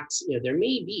 in fact, there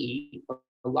may be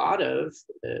a lot of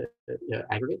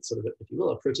aggregate, sort of, if you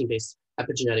will, a protein-based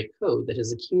epigenetic code that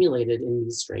has accumulated in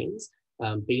these strains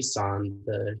based on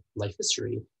the life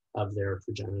history of their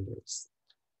progenitors.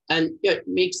 And it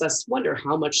makes us wonder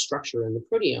how much structure in the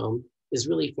proteome is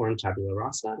really formed tabula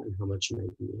rasa and how much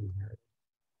might be inherited.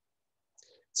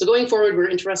 So going forward, we're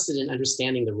interested in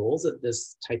understanding the roles that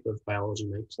this type of biology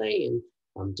might play in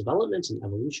development and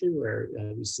evolution, where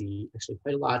we see actually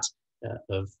quite a lot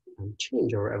of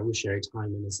change over evolutionary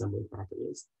time and assembly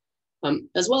properties,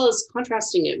 as well as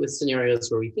contrasting it with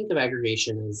scenarios where we think of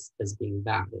aggregation as being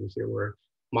bad. And here we're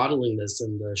modeling this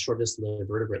in the shortest lived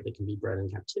vertebrate that can be bred in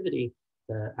captivity,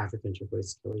 the African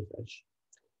turquoise killifish.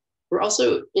 We're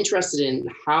also interested in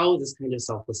how this kind of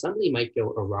self-assembly might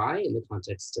go awry in the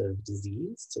context of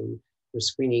disease. So we're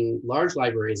screening large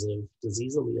libraries of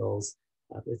disease alleles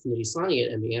with Nidhi Sani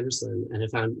at MD Anderson, and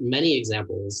have found many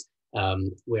examples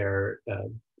where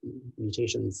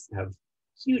mutations have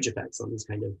huge effects on these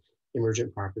kind of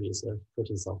emergent properties of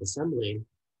protein self-assembly.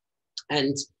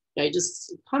 And I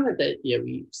just comment that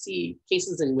we see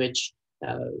cases in which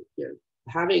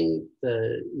having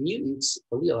the mutant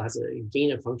allele has a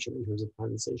gain of function in terms of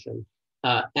condensation,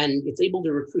 and it's able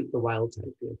to recruit the wild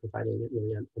type, providing it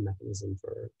really a mechanism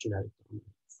for genetic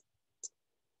dominance.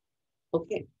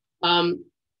 Okay,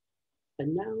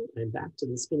 and now I'm back to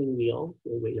the spinning wheel.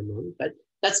 We'll wait a moment, but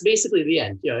that's basically the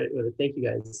end. I want to thank you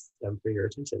guys for your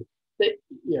attention.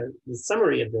 The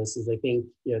summary of this is, I think,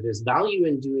 there's value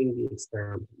in doing the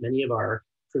experiment. Many of our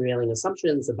prevailing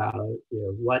assumptions about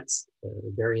what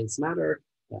variants matter,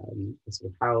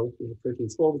 sort of how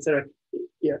proteins fold, et cetera,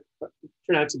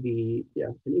 turn out to be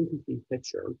an incomplete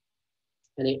picture.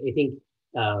 And I think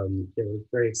they're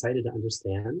very excited to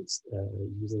understand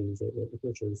using these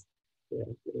approaches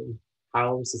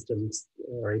how systems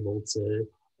are able to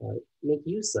make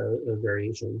use of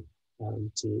variation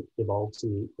to evolve to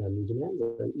meet new demands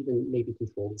and even maybe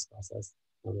control this process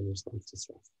in response to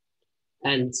stress.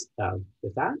 And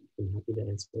with that, I'm happy to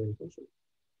answer any questions.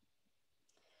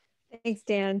 Thanks,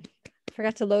 Dan. I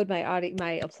forgot to load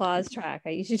my applause track. I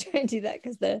usually try and do that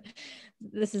because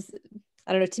this is,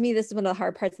 I don't know, to me, this is one of the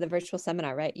hard parts of the virtual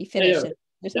seminar, right? You finish and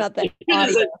there's not the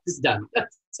audio. It's done.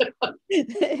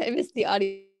 I missed the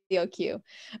audio cue.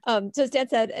 So as Dan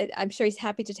said, I'm sure he's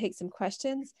happy to take some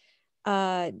questions.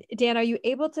 Dan, are you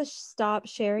able to stop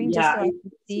sharing just so I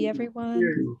can see everyone?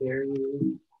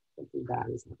 Something bad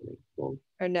is happening. Well,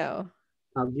 or no?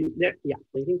 I'll do that. Yeah,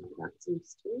 I think that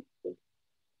seems to.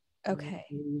 Okay.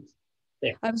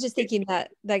 There. I was just thinking that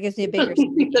gives me a bigger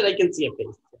that I can see a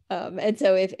face. And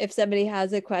so if somebody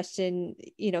has a question,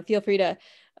 feel free to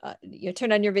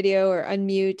turn on your video or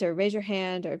unmute or raise your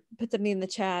hand or put something in the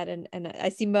chat. And I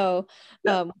see Mo,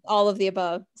 all of the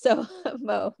above. So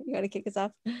Mo, you want to kick us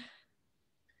off?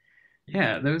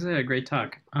 Yeah, that was a great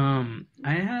talk. I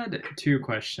had two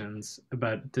questions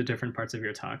about the different parts of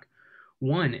your talk.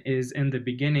 One is, in the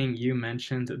beginning, you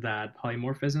mentioned that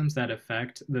polymorphisms that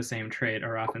affect the same trait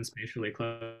are often spatially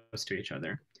close to each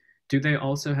other. Do they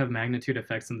also have magnitude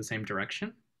effects in the same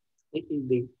direction?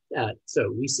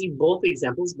 So we see both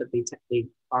examples, but they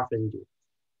often do.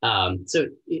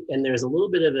 And there's a little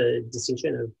bit of a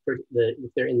distinction of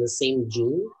if they're in the same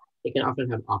gene, they can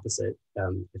often have opposite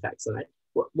effects. And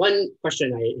one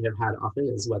question I have had often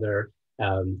is whether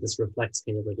this reflects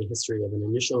kind of like a history of an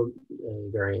initial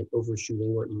variant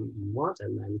overshooting what you want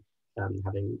and then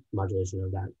having modulation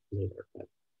of that later. But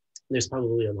there's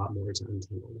probably a lot more to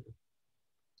untangle there.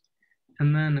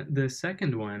 And then the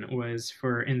second one was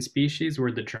for in species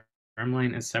where the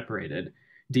germline is separated,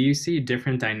 do you see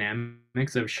different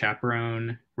dynamics of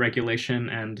chaperone regulation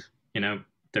and,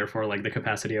 therefore like the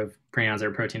capacity of prions or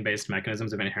protein-based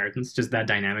mechanisms of inheritance, just that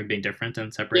dynamic being different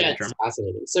in separated germline? Yeah, it's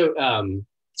fascinating.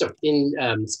 So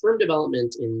in sperm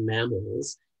development in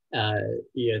mammals,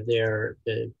 they're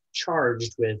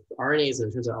charged with RNAs and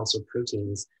it turns out also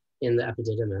proteins in the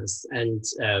epididymis. And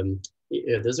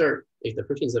those are the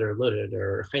proteins that are loaded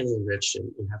are highly enriched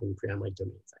in having prion-like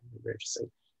domains. Very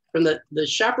interesting. From the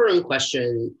chaperone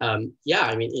question, I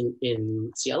mean,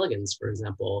 in C. elegans, for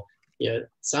example,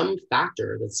 some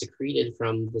factor that's secreted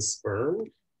from the sperm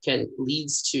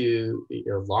leads to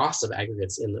loss of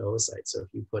aggregates in the oocyte. So if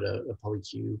you put a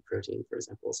polyQ protein, for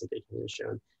example, something is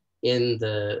shown in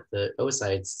the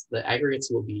oocytes, the aggregates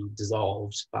will be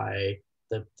dissolved by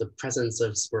the presence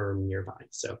of sperm nearby.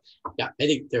 So yeah, I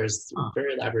think there's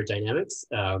very elaborate dynamics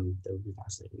that would be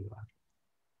fascinating to watch.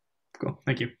 Cool,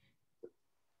 thank you.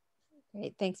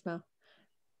 Great, thanks, Mo.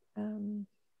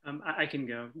 I can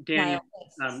go. Dan,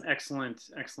 excellent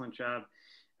job.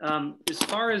 As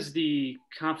far as the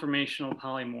conformational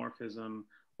polymorphism,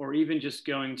 or even just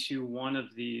going to one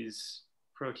of these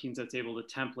proteins that's able to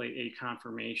template a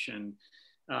conformation,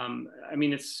 I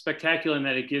mean, it's spectacular in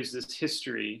that it gives this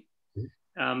history,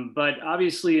 but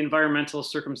obviously environmental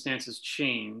circumstances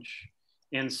change.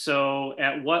 And so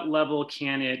at what level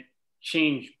can it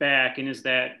change back? And does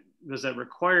that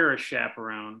require a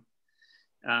chaperone?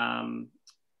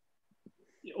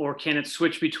 Or can it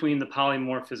switch between the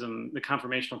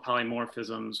conformational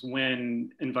polymorphisms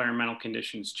when environmental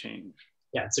conditions change?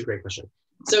 Yeah, it's a great question.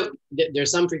 So there's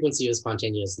some frequency of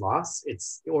spontaneous loss.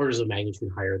 It's orders of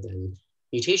magnitude higher than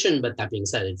mutation, but that being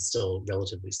said, it's still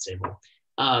relatively stable.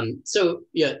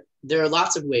 There are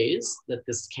lots of ways that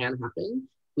this can happen.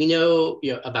 We know,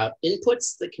 about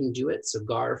inputs that can do it. So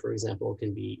GAR, for example,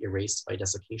 can be erased by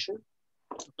desiccation.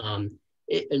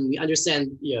 And we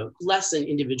understand, less in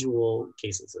individual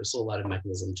cases. There's still a lot of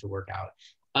mechanism to work out.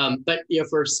 But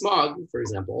for smog, for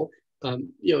example,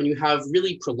 when you have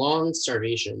really prolonged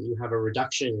starvation, you have a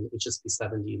reduction in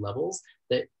HSP70 levels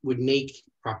that would make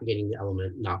propagating the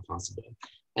element not possible.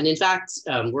 And in fact,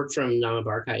 work from Nama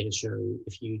Barkai has shown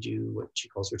if you do what she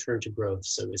calls return to growth,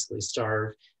 so basically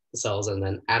starve the cells and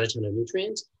then add a ton of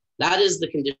nutrient, that is the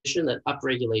condition that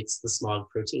upregulates the smog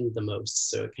protein the most.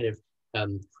 So it kind of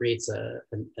creates a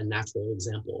natural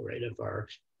example, right, of our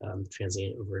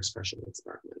transient overexpression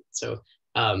experiment. So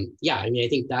I mean, I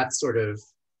think that's sort of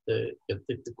the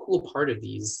cool part of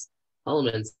these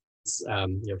elements,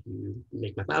 if you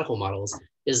make mathematical models,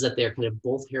 is that they're kind of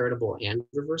both heritable and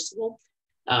reversible.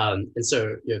 And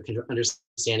so, kind of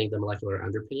understanding the molecular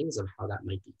underpinnings of how that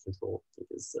might be controlled, I think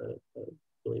is a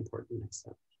really important next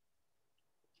step.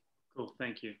 Cool,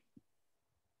 thank you.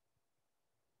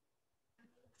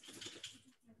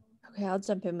 Okay, I'll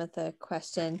jump in with a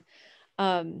question.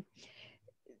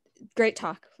 Great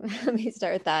talk. Let me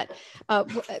start with that.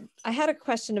 I had a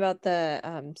question about the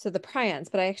prions,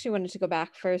 but I actually wanted to go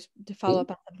back first to follow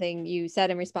up on something you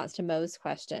said in response to Mo's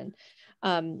question.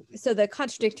 So the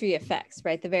contradictory effects,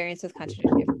 right? The variance with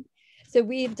contradictory effects. So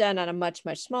we've done on a much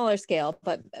smaller scale,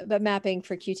 but mapping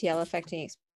for QTL affecting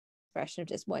expression of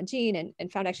just one gene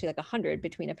and found actually like 100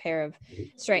 between a pair of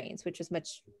strains, which was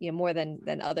much more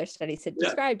than other studies had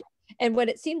described. And what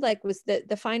it seemed like was that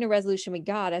the finer resolution we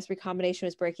got as recombination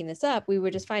was breaking this up, we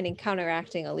were just finding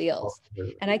counteracting alleles.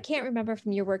 And I can't remember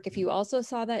from your work if you also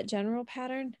saw that general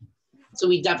pattern. So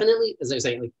we definitely, as I was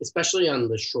saying, like especially on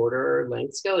the shorter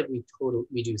length scale, like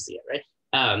we do see it, right?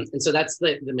 And so that's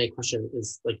the main question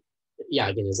is like,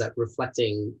 again, is that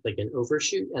reflecting like an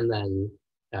overshoot and then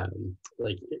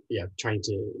trying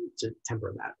to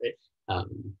temper that, right?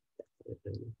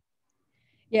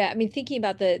 Yeah, I mean, thinking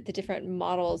about the different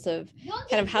models of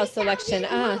kind of house selection.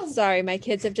 Sorry, my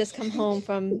kids have just come home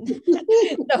from,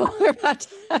 so we're about to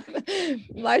have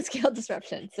large scale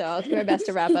disruption. So I'll do my best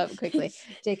to wrap up quickly.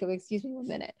 Jacob, excuse me 1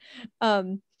 minute.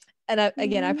 And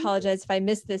again, I apologize if I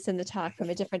missed this in the talk from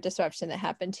a different disruption that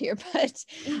happened here, but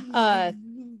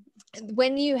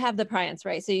when you have the prions,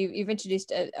 right? So you've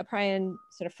introduced a prion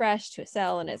sort of fresh to a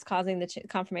cell, and it's causing the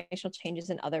conformational changes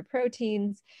in other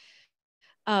proteins.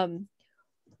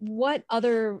 What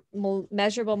other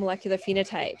measurable molecular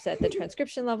phenotypes at the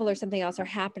transcription level or something else are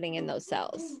happening in those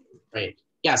cells? Right.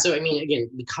 Yeah. So, I mean, again,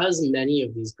 because many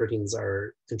of these proteins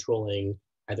are controlling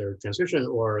either transcription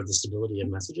or the stability of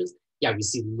messages, yeah, we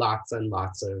see lots and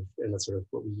lots of, and that's sort of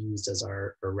what we used as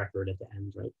our record at the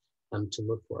end, right, to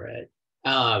look for it.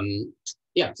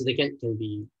 Yeah, so they can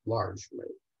be large,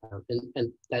 right?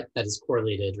 And that is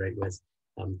correlated, right, with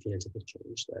phenotypic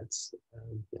change that's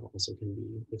also can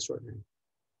be extraordinary.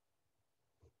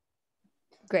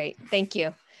 Great, thank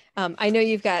you. I know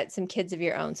you've got some kids of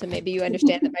your own, so maybe you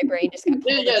understand that my brain just got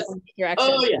pulled yes. in direction.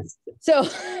 Oh, yes. So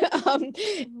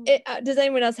does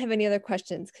anyone else have any other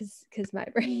questions? Because my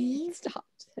brain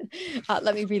stopped.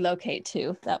 Let me relocate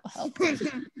too. That will help.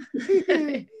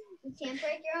 You can't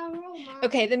break your own rule, Mom.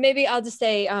 Okay, then maybe I'll just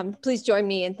say, please join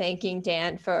me in thanking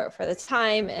Dan for the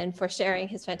time and for sharing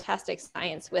his fantastic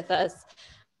science with us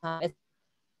today.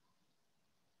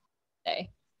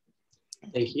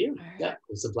 Thank you. Yeah, it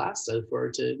was a blast. I look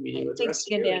forward to meeting with the rest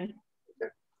of you. Thanks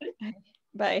again, Dan.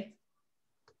 Bye.